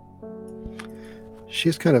Shimmerlung?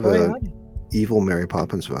 She's kind of an evil Mary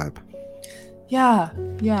Poppins vibe. Yeah,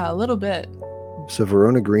 a little bit. So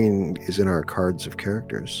Verona Green is in our cards of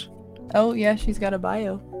characters. Oh, yeah, she's got a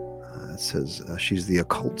bio. It says she's the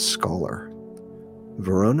occult scholar.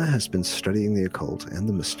 Verona has been studying the occult and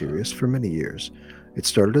the mysterious for many years. It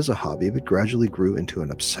started as a hobby, but gradually grew into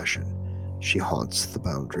an obsession. She haunts the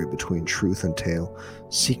boundary between truth and tale,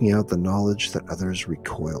 seeking out the knowledge that others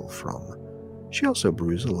recoil from. She also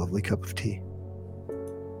brews a lovely cup of tea.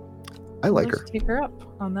 I like her. Let's take her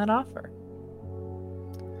up on that offer.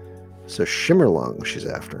 So Shimmerlung she's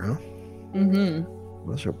after, huh? Mm-hmm.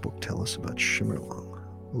 What does our book tell us about Shimmerlung?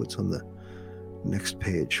 Oh, it's on the next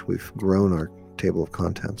page. We've grown our table of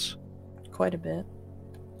contents. Quite a bit.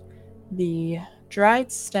 The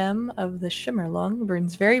dried stem of the Shimmerlung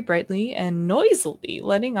burns very brightly and noisily,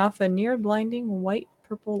 letting off a near-blinding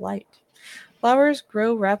white-purple light. Flowers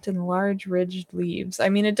grow wrapped in large, ridged leaves. I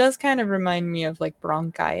mean, it does kind of remind me of like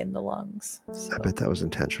bronchi in the lungs. So, I bet that was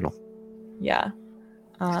intentional. yeah.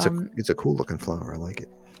 It's a cool looking flower. I like it.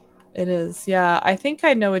 It is. Yeah. I think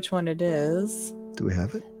I know which one it is. Do we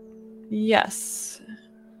have it? Yes.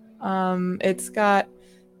 It's got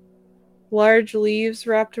large leaves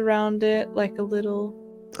wrapped around it like a little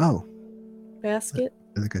basket.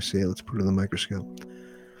 I think I see it. Let's put it in the microscope.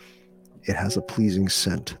 It has a pleasing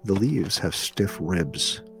scent. The leaves have stiff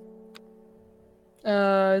ribs.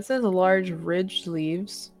 It says large ridged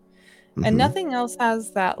leaves. Mhm. And nothing else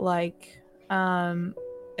has that like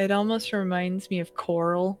it almost reminds me of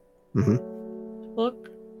coral look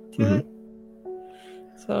to it.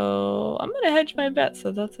 So I'm gonna hedge my bet,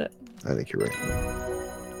 so that's it. I think you're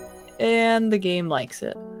right. And the game likes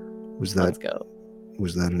it. Was Let's go.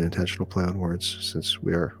 an intentional play on words? Since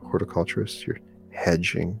we are horticulturists, you're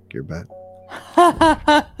hedging your bet.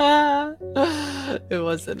 It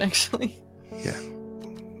wasn't actually. Yeah.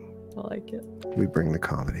 I like it. We bring the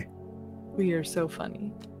comedy. We are so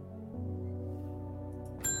funny.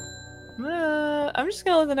 I'm just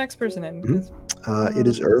gonna let the next person in. Because It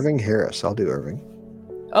is Irving Harris. I'll do Irving.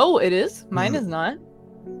 Oh, it is? Mine is not.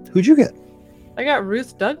 Who'd you get? I got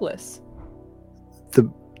Ruth Douglas.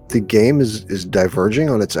 The game is diverging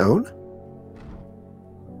on its own?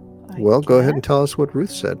 Well, go ahead and tell us what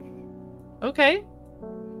Ruth said. Okay.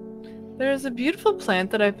 There's a beautiful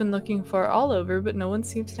plant that I've been looking for all over, but no one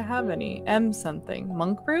seems to have any. M something.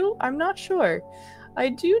 Monk brew? I'm not sure. I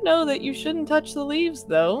do know that you shouldn't touch the leaves,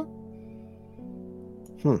 though.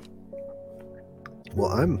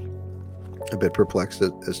 Well, I'm a bit perplexed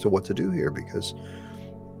as to what to do here, because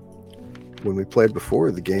when we played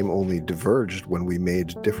before, the game only diverged when we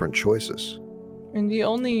made different choices. And the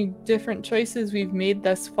only different choices we've made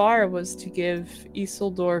thus far was to give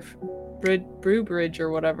Iseldorf Brewbridge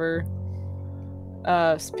or whatever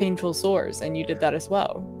painful sores, and you did that as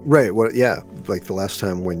well. Right. Well, yeah. Like the last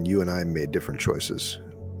time when you and I made different choices,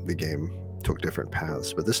 the game took different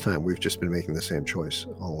paths. But this time we've just been making the same choice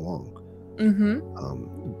all along.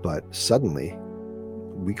 But suddenly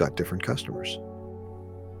we got different customers.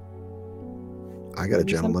 I got a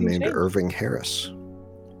gentleman named Irving Harris.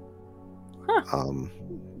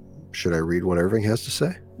 Should I read what Irving has to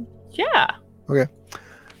say? Yeah. Okay.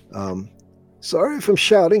 Sorry if I'm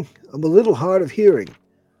shouting. I'm a little hard of hearing.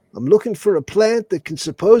 I'm looking for a plant that can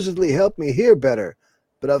supposedly help me hear better,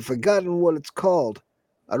 but I've forgotten what it's called.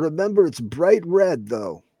 I remember it's bright red,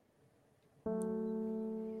 though.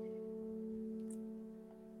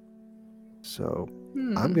 So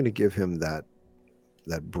I'm going to give him that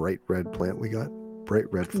bright red plant we got.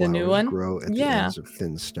 Bright red flowers the new one? grow at the ends of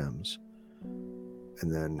thin stems. And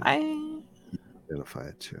then identify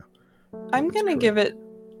it too. I'm going to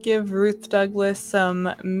give Ruth Douglas some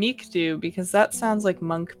Meekdew, because that sounds like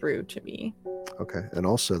monk brew to me. Okay. And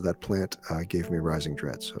also that plant gave me rising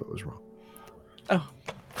dread, so it was wrong. Oh.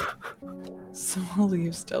 Small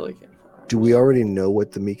leaves, delicate. Do we already know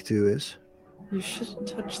what the Meekdew is? You shouldn't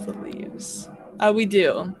touch the leaves. We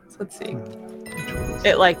do. So let's see. Which one is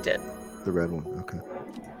It liked it. the red one? Okay.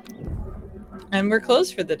 And we're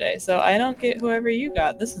closed for the day, so I don't get whoever you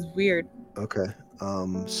got. This is weird. Okay.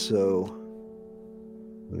 So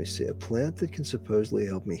let me see. A plant that can supposedly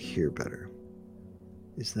help me hear better.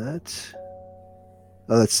 Is that?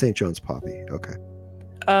 Oh, that's St. John's poppy. Okay.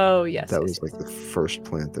 Oh, yes. That yes, was like yes. the first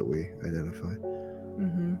plant that we identified.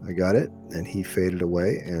 Mhm. I got it, and he faded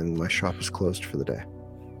away, and my shop is closed for the day.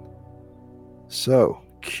 So,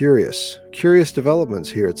 curious developments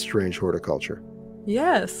here at Strange Horticulture.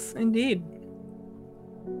 Yes, indeed.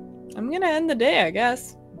 I'm gonna end the day, I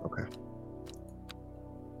guess. Okay.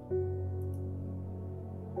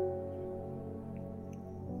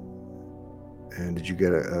 And did you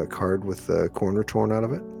get a card with the corner torn out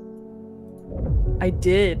of it? I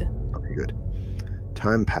did. Okay, good.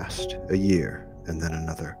 Time passed, a year, and then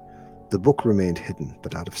another. The book remained hidden,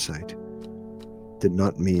 but out of sight. Did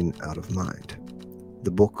not mean out of mind.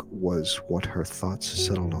 The book was what her thoughts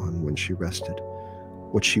settled on when she rested,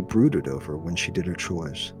 what she brooded over when she did her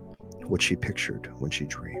chores, what she pictured when she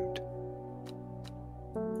dreamed.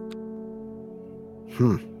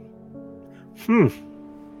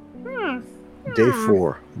 Day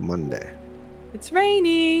 4, Monday. It's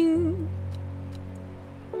raining.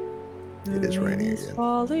 It is raining Rain is again.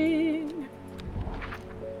 falling.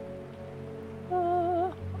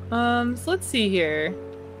 So let's see here.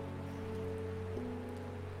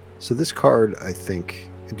 So this card, I think.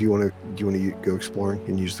 Do you want to go exploring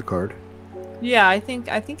and use the card? Yeah, I think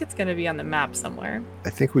it's gonna be on the map somewhere. I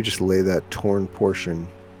think we just lay that torn portion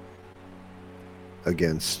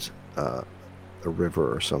against a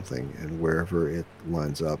river or something, and wherever it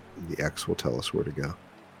lines up, the X will tell us where to go.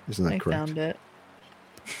 Isn't that I correct? found it.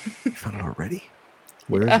 You found it already?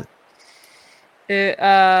 Where is it?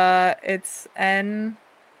 It's N.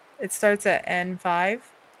 It starts at N5.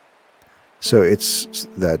 So it's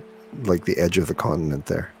that, like the edge of the continent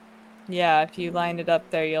there. Yeah, if you line it up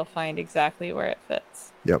there, you'll find exactly where it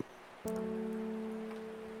fits. Yep.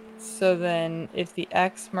 So then if the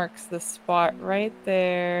X marks the spot right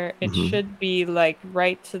there, it Mhm. should be like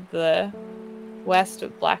right to the west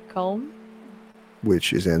of Blackcomb.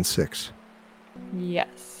 Which is N6.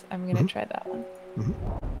 Yes, I'm gonna Mhm. try that one. Mhm.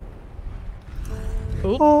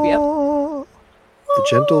 Oop, yep. The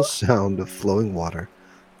gentle sound of flowing water,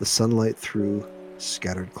 the sunlight through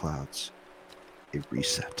scattered clouds. A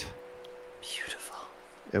reset. Beautiful.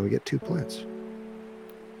 And we get 2 plants.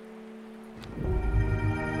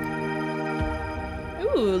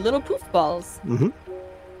 Ooh, little poof balls. Mm-hmm.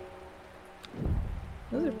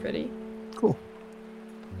 Those are pretty. Cool.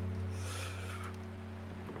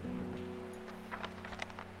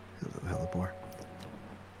 Hello, Hellebore.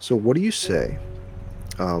 So what do you say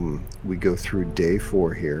we go through day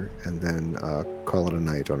 4 here and then call it a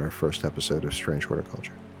night on our first episode of Strange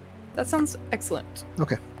Horticulture? That sounds excellent.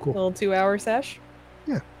 Okay, cool. Little 2-hour sesh.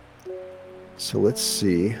 So let's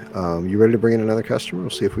see. You ready to bring in another customer?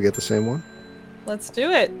 We'll see if we get the same one. Let's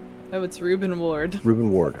do it. Oh, it's Reuben Ward.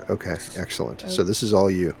 Reuben Ward. Okay, excellent. So this is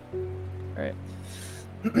all you. Right.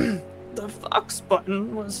 The Fox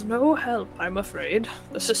button was no help, I'm afraid.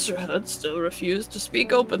 The Sisterhood still refused to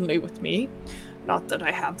speak openly with me. Not that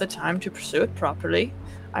I have the time to pursue it properly.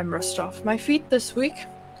 I'm rushed off my feet this week.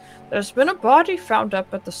 There's been a body found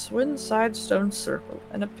up at the Swinside Stone Circle,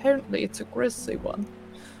 and apparently it's a grisly one.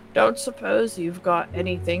 Don't suppose you've got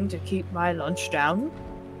anything to keep my lunch down?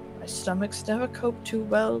 My stomach's never coped too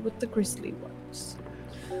well with the grisly ones.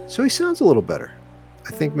 So he sounds a little better.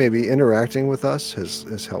 I think maybe interacting with us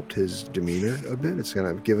has helped his demeanor a bit. It's kind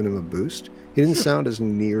of given him a boost. He didn't sound as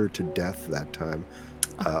near to death that time,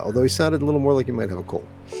 although he sounded a little more like he might have a cold.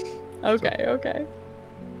 Okay.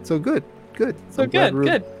 So good. So I'm glad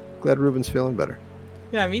good. Glad Reuben's feeling better.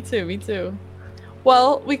 Yeah, me too.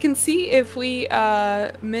 Well, we can see if we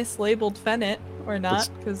mislabeled Fennec or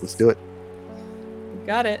not, because Let's do it. we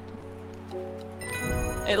got it.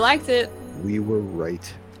 It liked it. We were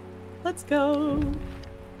right. Let's go.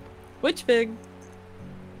 Which fig?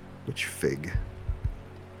 Which fig?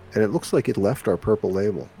 And it looks like it left our purple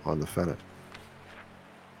label on the Fennec.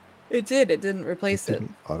 It did. It didn't replace it,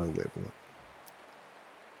 Didn't auto-label it.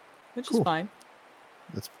 which Cool. is fine.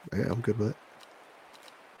 Yeah, I'm good with it.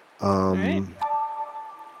 right.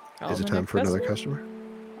 Is it time for another customer?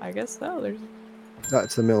 I guess so. There's.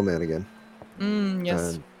 It's the mailman again.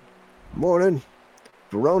 Yes. Morning.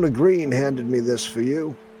 Verona Green handed me this for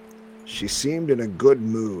you. She seemed in a good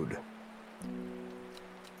mood.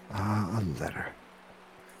 A letter.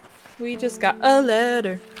 We just got a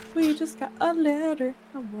letter.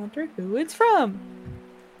 I wonder who it's from.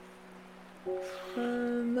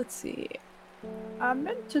 Let's see. I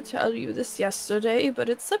meant to tell you this yesterday, but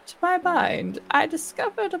it slipped my mind. I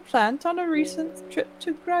discovered a plant on a recent trip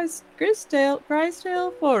to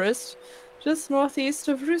Grisdale Forest. just northeast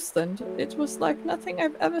of Rusland. It was like nothing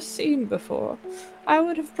I've ever seen before. I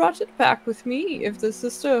would have brought it back with me if the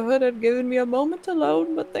Sisterhood had given me a moment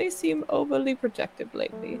alone, but they seem overly protective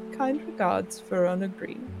lately. Kind regards, Verona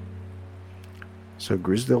Green. So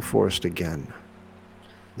Grisdale Forest again.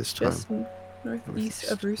 This time. Just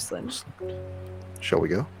northeast of Rusland. Shall we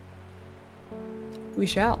go? We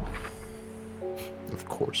shall. Of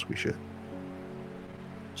course we should.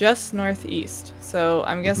 Just northeast. So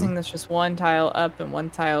I'm guessing that's just one tile up and one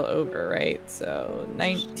tile over, right? So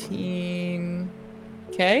 19K?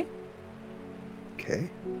 Okay.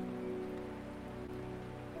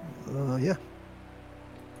 Yeah.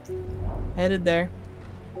 Headed there.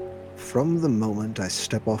 From the moment I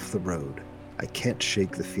step off the road, I can't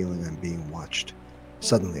shake the feeling I'm being watched.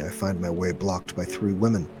 Suddenly, I find my way blocked by 3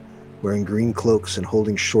 women, wearing green cloaks and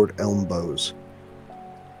holding short elm bows.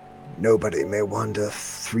 Nobody may wander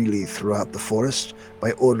freely throughout the forest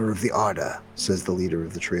by order of the Arda, says the leader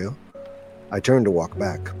of the trio. I turn to walk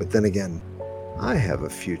back, but then again, I have a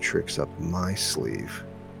few tricks up my sleeve.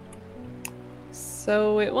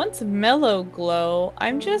 So it wants mellow glow.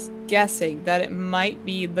 I'm just guessing that it might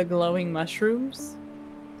be the glowing mushrooms.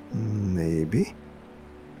 Maybe.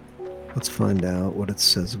 Let's find out what it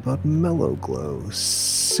says about mellow glow.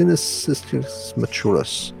 Sinicistius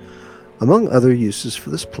maturus. Among other uses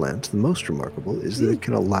for this plant, the most remarkable is that it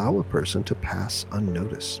can allow a person to pass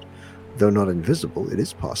unnoticed. Though not invisible, it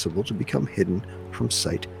is possible to become hidden from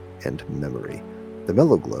sight and memory. The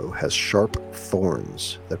mellow glow has sharp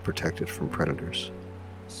thorns that protect it from predators.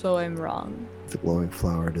 So I'm wrong. The glowing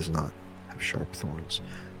flower does not have sharp thorns.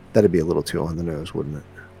 That'd be a little too on the nose, wouldn't it?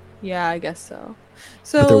 Yeah, I guess so.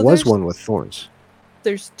 So But there was there's- one with thorns.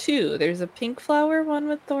 There's 2. There's a pink flower one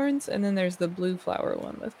with thorns, and then there's the blue flower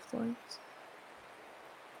one with thorns.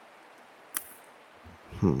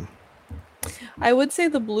 I would say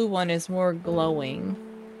the blue one is more glowing.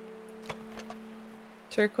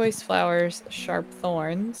 Turquoise flowers, sharp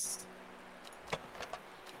thorns.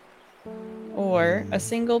 Or a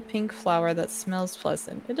single pink flower that smells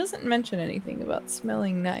pleasant. It doesn't mention anything about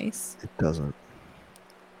smelling nice. It doesn't.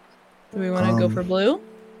 Do we want to go for blue?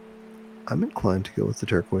 I'm inclined to go with the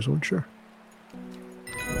turquoise one, sure.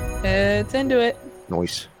 It's into it.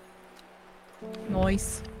 Nice.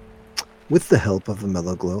 Nice. With the help of the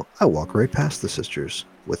mellow glow, I walk right past the sisters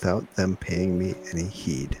without them paying me any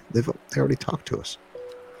heed. They already talked to us.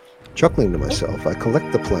 Chuckling to myself, I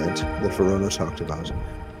collect the plant that Verona talked about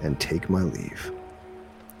and take my leave.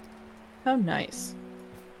 How nice.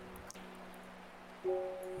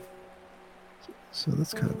 So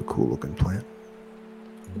that's kind of a cool looking plant.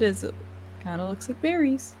 It is. It kind of looks like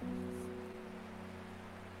berries.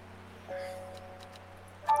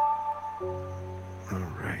 All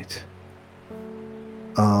right.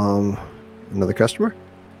 Another customer?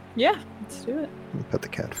 Yeah, let's do it. Let me pet the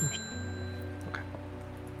cat first.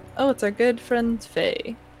 Oh, it's our good friend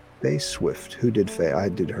Faye. Faye Swift. Who did Faye? I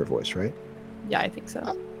did her voice, right? Yeah, I think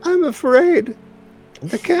so. I'm afraid.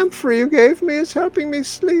 The camphor you gave me is helping me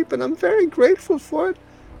sleep, and I'm very grateful for it,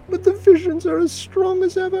 but the visions are as strong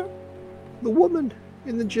as ever. The woman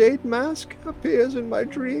in the jade mask appears in my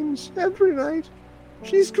dreams every night.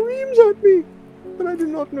 She screams at me, but I do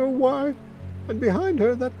not know why. And behind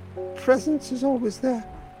her, that presence is always there,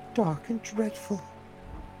 dark and dreadful.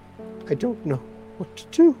 I don't know what to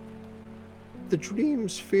do. The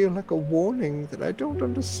dreams feel like a warning that I don't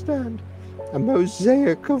understand, a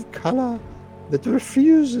mosaic of color that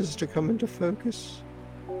refuses to come into focus.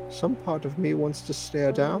 Some part of me wants to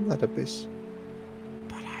stare down that abyss,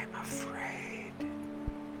 but I'm afraid.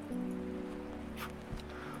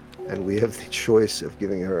 And we have the choice of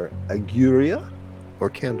giving her Aguria or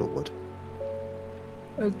Candlewood.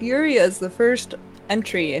 Auguria is the first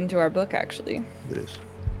entry into our book, actually. It is.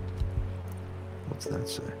 What's that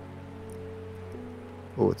say?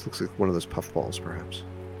 Oh, it looks like one of those puffballs, perhaps.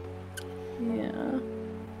 Yeah.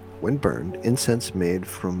 When burned, incense made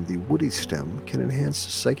from the woody stem can enhance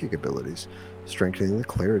psychic abilities, strengthening the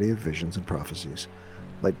clarity of visions and prophecies.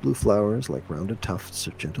 Light blue flowers, like rounded tufts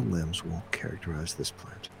of gentle limbs, will characterize this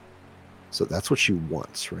plant. So that's what she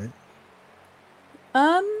wants, right?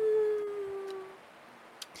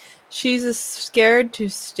 She's scared to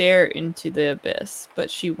stare into the abyss, but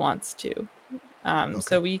she wants to.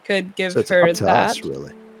 So we could give So it's her up to that. us,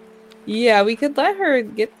 really. Yeah, we could let her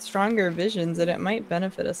get stronger visions, and it might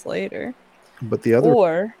benefit us later. But the other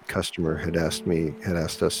Or customer had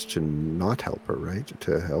asked us to not help her, right?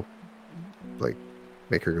 To help, like,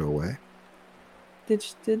 make her go away. did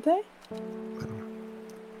they? I don't know.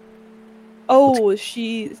 Oh,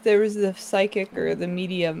 there was the psychic or the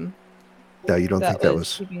medium No, you don't think that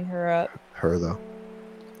was keeping her up. her, though?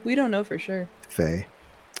 We don't know for sure. Fae.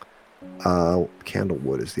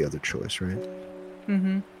 Candlewood is the other choice, right?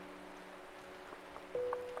 Mm-hmm.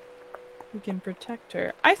 We can protect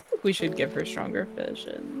her. I think we should give her stronger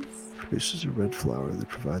visions. Produces a red flower that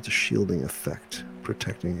provides a shielding effect,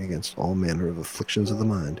 protecting against all manner of afflictions of the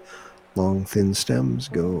mind. Long, thin stems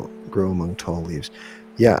grow among tall leaves.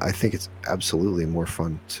 Yeah, I think it's absolutely more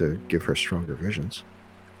fun to give her stronger visions.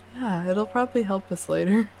 Yeah, it'll probably help us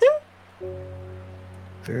later.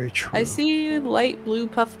 Very true. I see light blue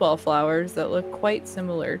puffball flowers that look quite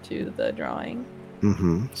similar to the drawing.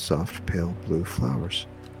 Mm-hmm. Soft, pale blue flowers.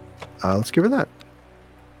 Let's give her that.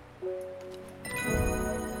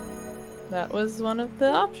 That was one of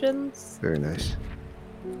the options. Very nice.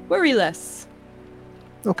 Worry less.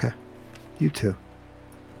 Okay. You too.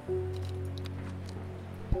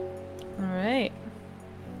 Alright.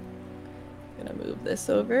 Gonna move this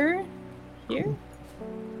over here.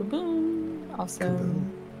 Boom.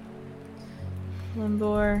 Awesome.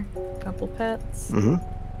 Limbor. Couple pets. Mm-hmm.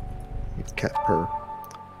 Cat purr.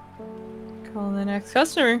 Call the next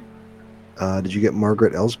customer. Did you get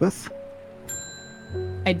Margaret Elsbeth?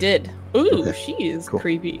 I did. Ooh, Okay. she is Cool.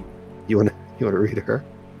 creepy. You wanna read her?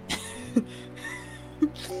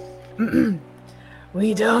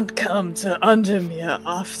 We don't come to Undermere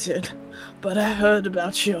often, but I heard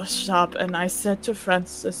about your shop and I said to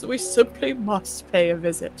Francis we simply must pay a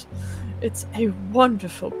visit. It's a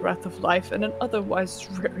wonderful breath of life in an otherwise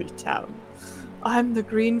dreary town. I'm the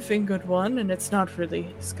green-fingered one, and it's not really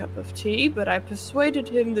his cup of tea, but I persuaded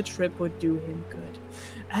him the trip would do him good.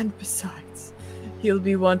 And besides, he'll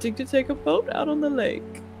be wanting to take a boat out on the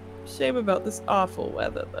lake. Shame about this awful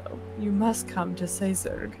weather, though. You must come to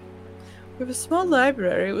Sazerg. We have a small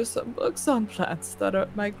library with some books on plants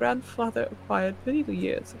that my grandfather acquired many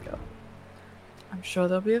years ago. I'm sure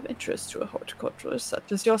they'll be of interest to a horticulturalist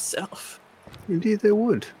such as yourself. Indeed they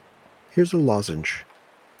would. Here's a lozenge.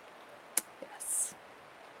 Yes.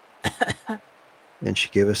 And she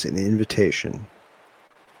gave us an invitation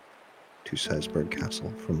to Sizebird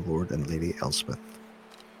Castle from Lord and Lady Elspeth.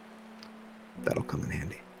 That'll come in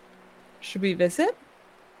handy. Should we visit?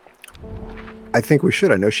 I think we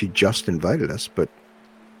should. I know she just invited us, but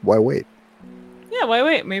why wait? Yeah, why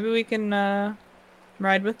wait? Maybe we can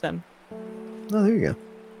ride with them. Oh, there you go.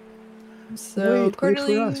 So, Wait for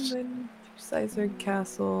Cordeline us. went to Sizerg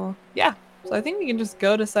Castle. Yeah, so I think we can just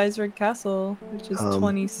go to Sizerg Castle, which is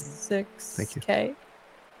 26K.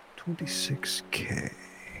 26K.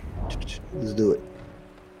 Let's do it.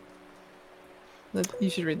 You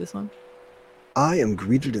should read this one. I am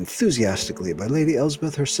greeted enthusiastically by Lady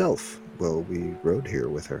Elsbeth herself. Well, we rode here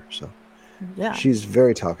with her, so. Yeah. She's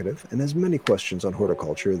very talkative and has many questions on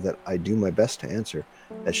horticulture that I do my best to answer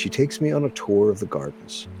as she takes me on a tour of the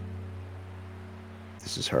gardens.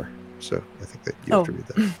 This is her, so I think that you have to read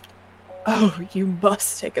that. Oh, you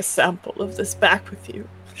must take a sample of this back with you.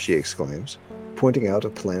 She exclaims, pointing out a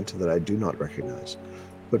plant that I do not recognize.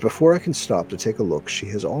 But before I can stop to take a look, she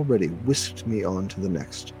has already whisked me on to the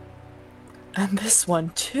next. And this one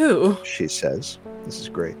too. She says, this is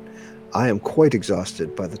great. I am quite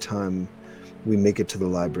exhausted by the time we make it to the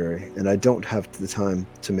library, and I don't have the time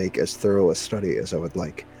to make as thorough a study as I would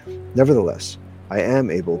like. Nevertheless, I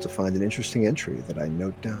am able to find an interesting entry that I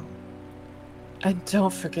note down. And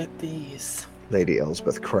don't forget these. Lady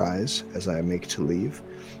Elsbeth cries as I make to leave.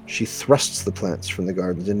 She thrusts the plants from the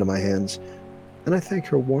gardens into my hands, and I thank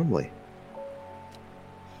her warmly.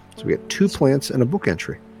 So we get 2 plants and a book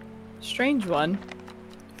entry. Strange one.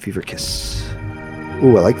 Fever Kiss.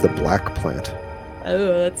 Ooh, I like the black plant. Oh,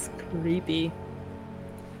 that's creepy.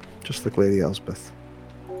 Just like Lady Elsbeth,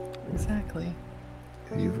 Exactly.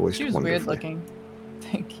 who you voiced She was wonderfully. weird looking.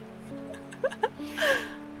 Thank you.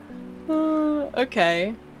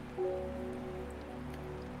 Okay.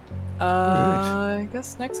 I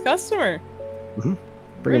guess next customer. Bring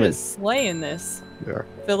We're him in. just slaying this. We are.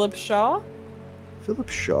 Philip Shaw. Philip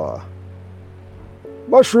Shaw.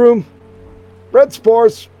 Mushroom, red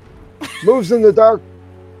spores, moves in the dark.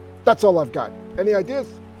 That's all I've got. Any ideas?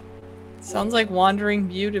 Sounds like Wandering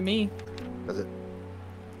View to me. Does it?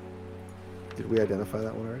 Did we identify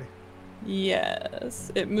that one already?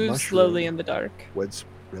 Yes. It moves Mushroom. slowly in the dark. Red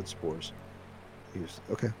spores.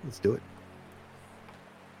 Okay, let's do it.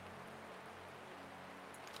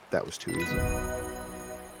 That was too easy.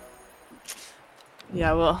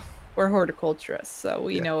 Yeah, well, we're horticulturists, so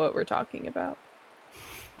we Yeah. know what we're talking about.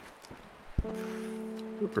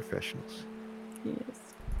 We're professionals. Yes.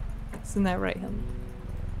 Isn't that right, Helen?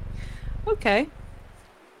 Okay.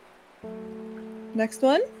 Next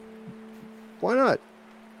one? Why not?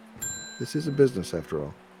 This is a business after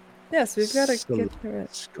all. Yes, we've got to So- get through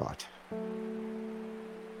it. Scott.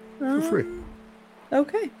 for free.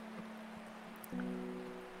 Okay.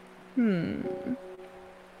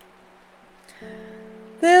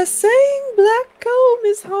 They're saying Blackcomb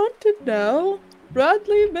is haunted now.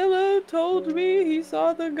 Bradley Miller told me he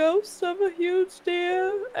saw the ghost of a huge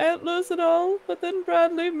deer, antlers and all, but then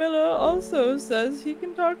Bradley Miller also says he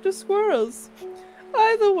can talk to squirrels.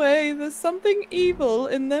 Either way, there's something evil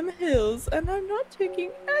in them hills, and I'm not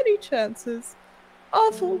taking any chances.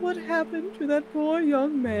 Awful what happened to that poor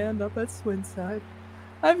young man up at Swinside.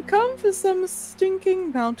 I've come for some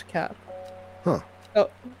stinking Mount Cap. Huh.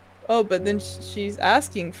 Oh, but then she's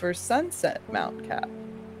asking for Sunset Mount Cap.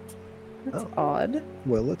 That's odd.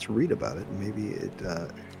 Well, let's read about it. Maybe it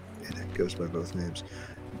goes by both names.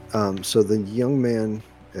 So the young man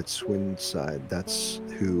at Swinside, that's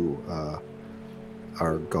who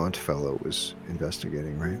our gaunt fellow was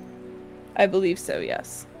investigating, right? I believe so,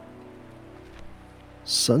 yes.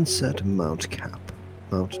 Sunset Mount Cap.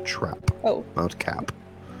 Mount Trap. Oh. Mount Cap.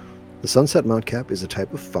 The Sunset Mount Cap is a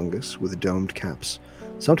type of fungus with domed caps,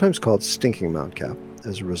 sometimes called stinking Mount Cap,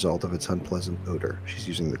 as a result of its unpleasant odor. She's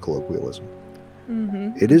using the colloquialism.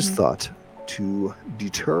 It is thought to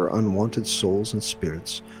deter unwanted souls and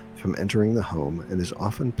spirits from entering the home and is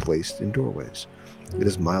often placed in doorways. It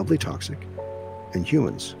is mildly toxic, and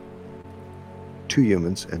humans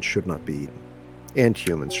and should not be eaten. And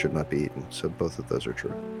humans should not be eaten, so both of those are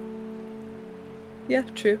true. Yeah,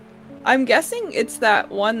 true. I'm guessing it's that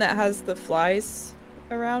one that has the flies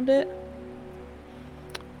around it.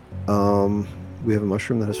 We have a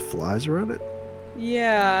mushroom that has flies around it?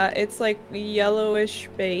 Yeah, it's like yellowish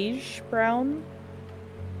beige brown.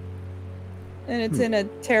 And it's in a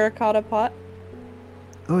terracotta pot.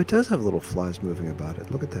 Oh, it does have little flies moving about it.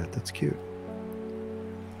 Look at that. That's cute.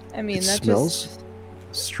 I mean, It that smells just...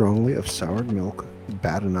 strongly of soured milk,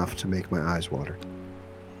 bad enough to make my eyes water.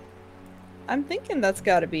 I'm thinking that's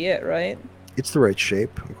gotta be it, right? It's the right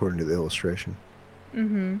shape, according to the illustration.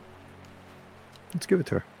 Let's give it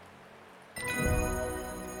to her.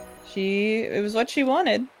 It was what she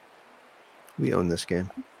wanted. We own this game.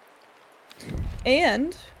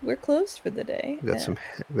 And we're closed for the day. We got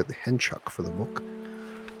we got the henchuck for the book.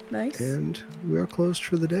 Nice. And we are closed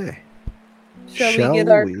for the day. Shall we get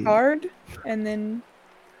our card and then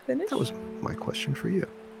finish? That was my question for you.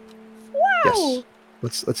 Wow!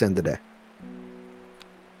 Yes. Let's end the day.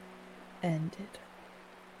 Ended.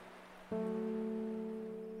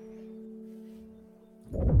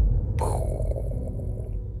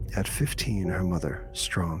 At 15, her mother,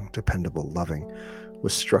 strong, dependable, loving,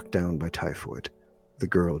 was struck down by typhoid. The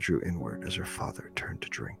girl drew inward as her father turned to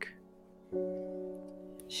drink.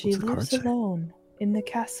 She What's the card lives say? alone in the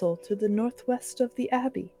castle to the northwest of the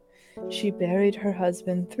abbey. She buried her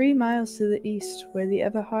husband 3 miles to the east where the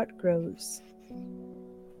everheart grows.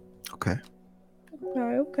 Okay.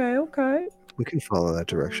 Okay. We can follow that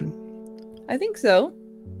direction. I think so.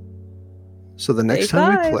 So the next Day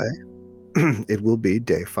time 5. we play, it will be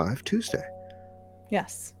day 5, Tuesday.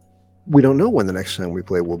 Yes. We don't know when the next time we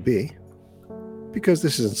play will be, because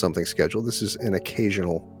this isn't something scheduled. This is an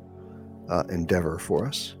occasional endeavor for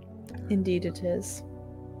us. Indeed it is.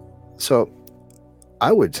 So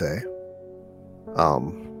I would say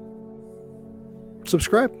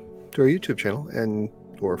subscribe to our YouTube channel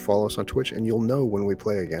or follow us on Twitch, and you'll know when we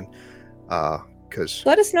play again. Because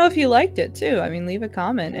Let us know if you liked it too. I mean, leave a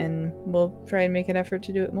comment and we'll try and make an effort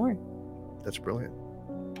to do it more. that's brilliant.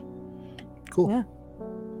 Cool. Yeah.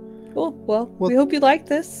 Cool. Well, we hope you liked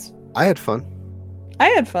this. I had fun. I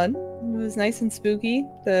had fun. It was nice and spooky.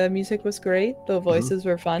 The music was great. The voices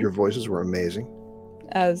were fun. Your voices were amazing.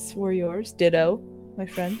 As were yours. Ditto, my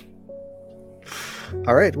friend.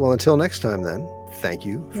 All right. Well, until next time then, thank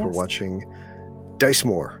you for watching Dice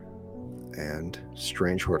More and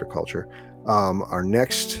Strange Horticulture. Our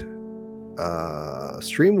next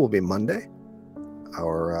stream will be Monday.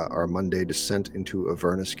 Our Monday descent into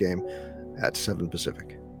Avernus game at 7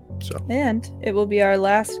 Pacific. And it will be our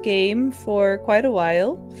last game for quite a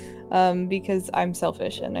while, because I'm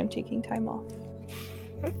selfish and I'm taking time off.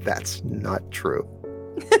 That's not true.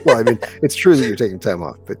 Well, I mean, it's true that you're taking time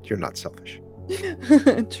off, but you're not selfish.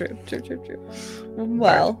 True.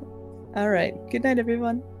 Well, all right. Good night,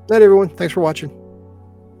 everyone. Night, everyone. Thanks for watching.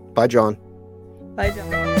 Bye, John. Bye,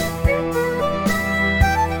 John.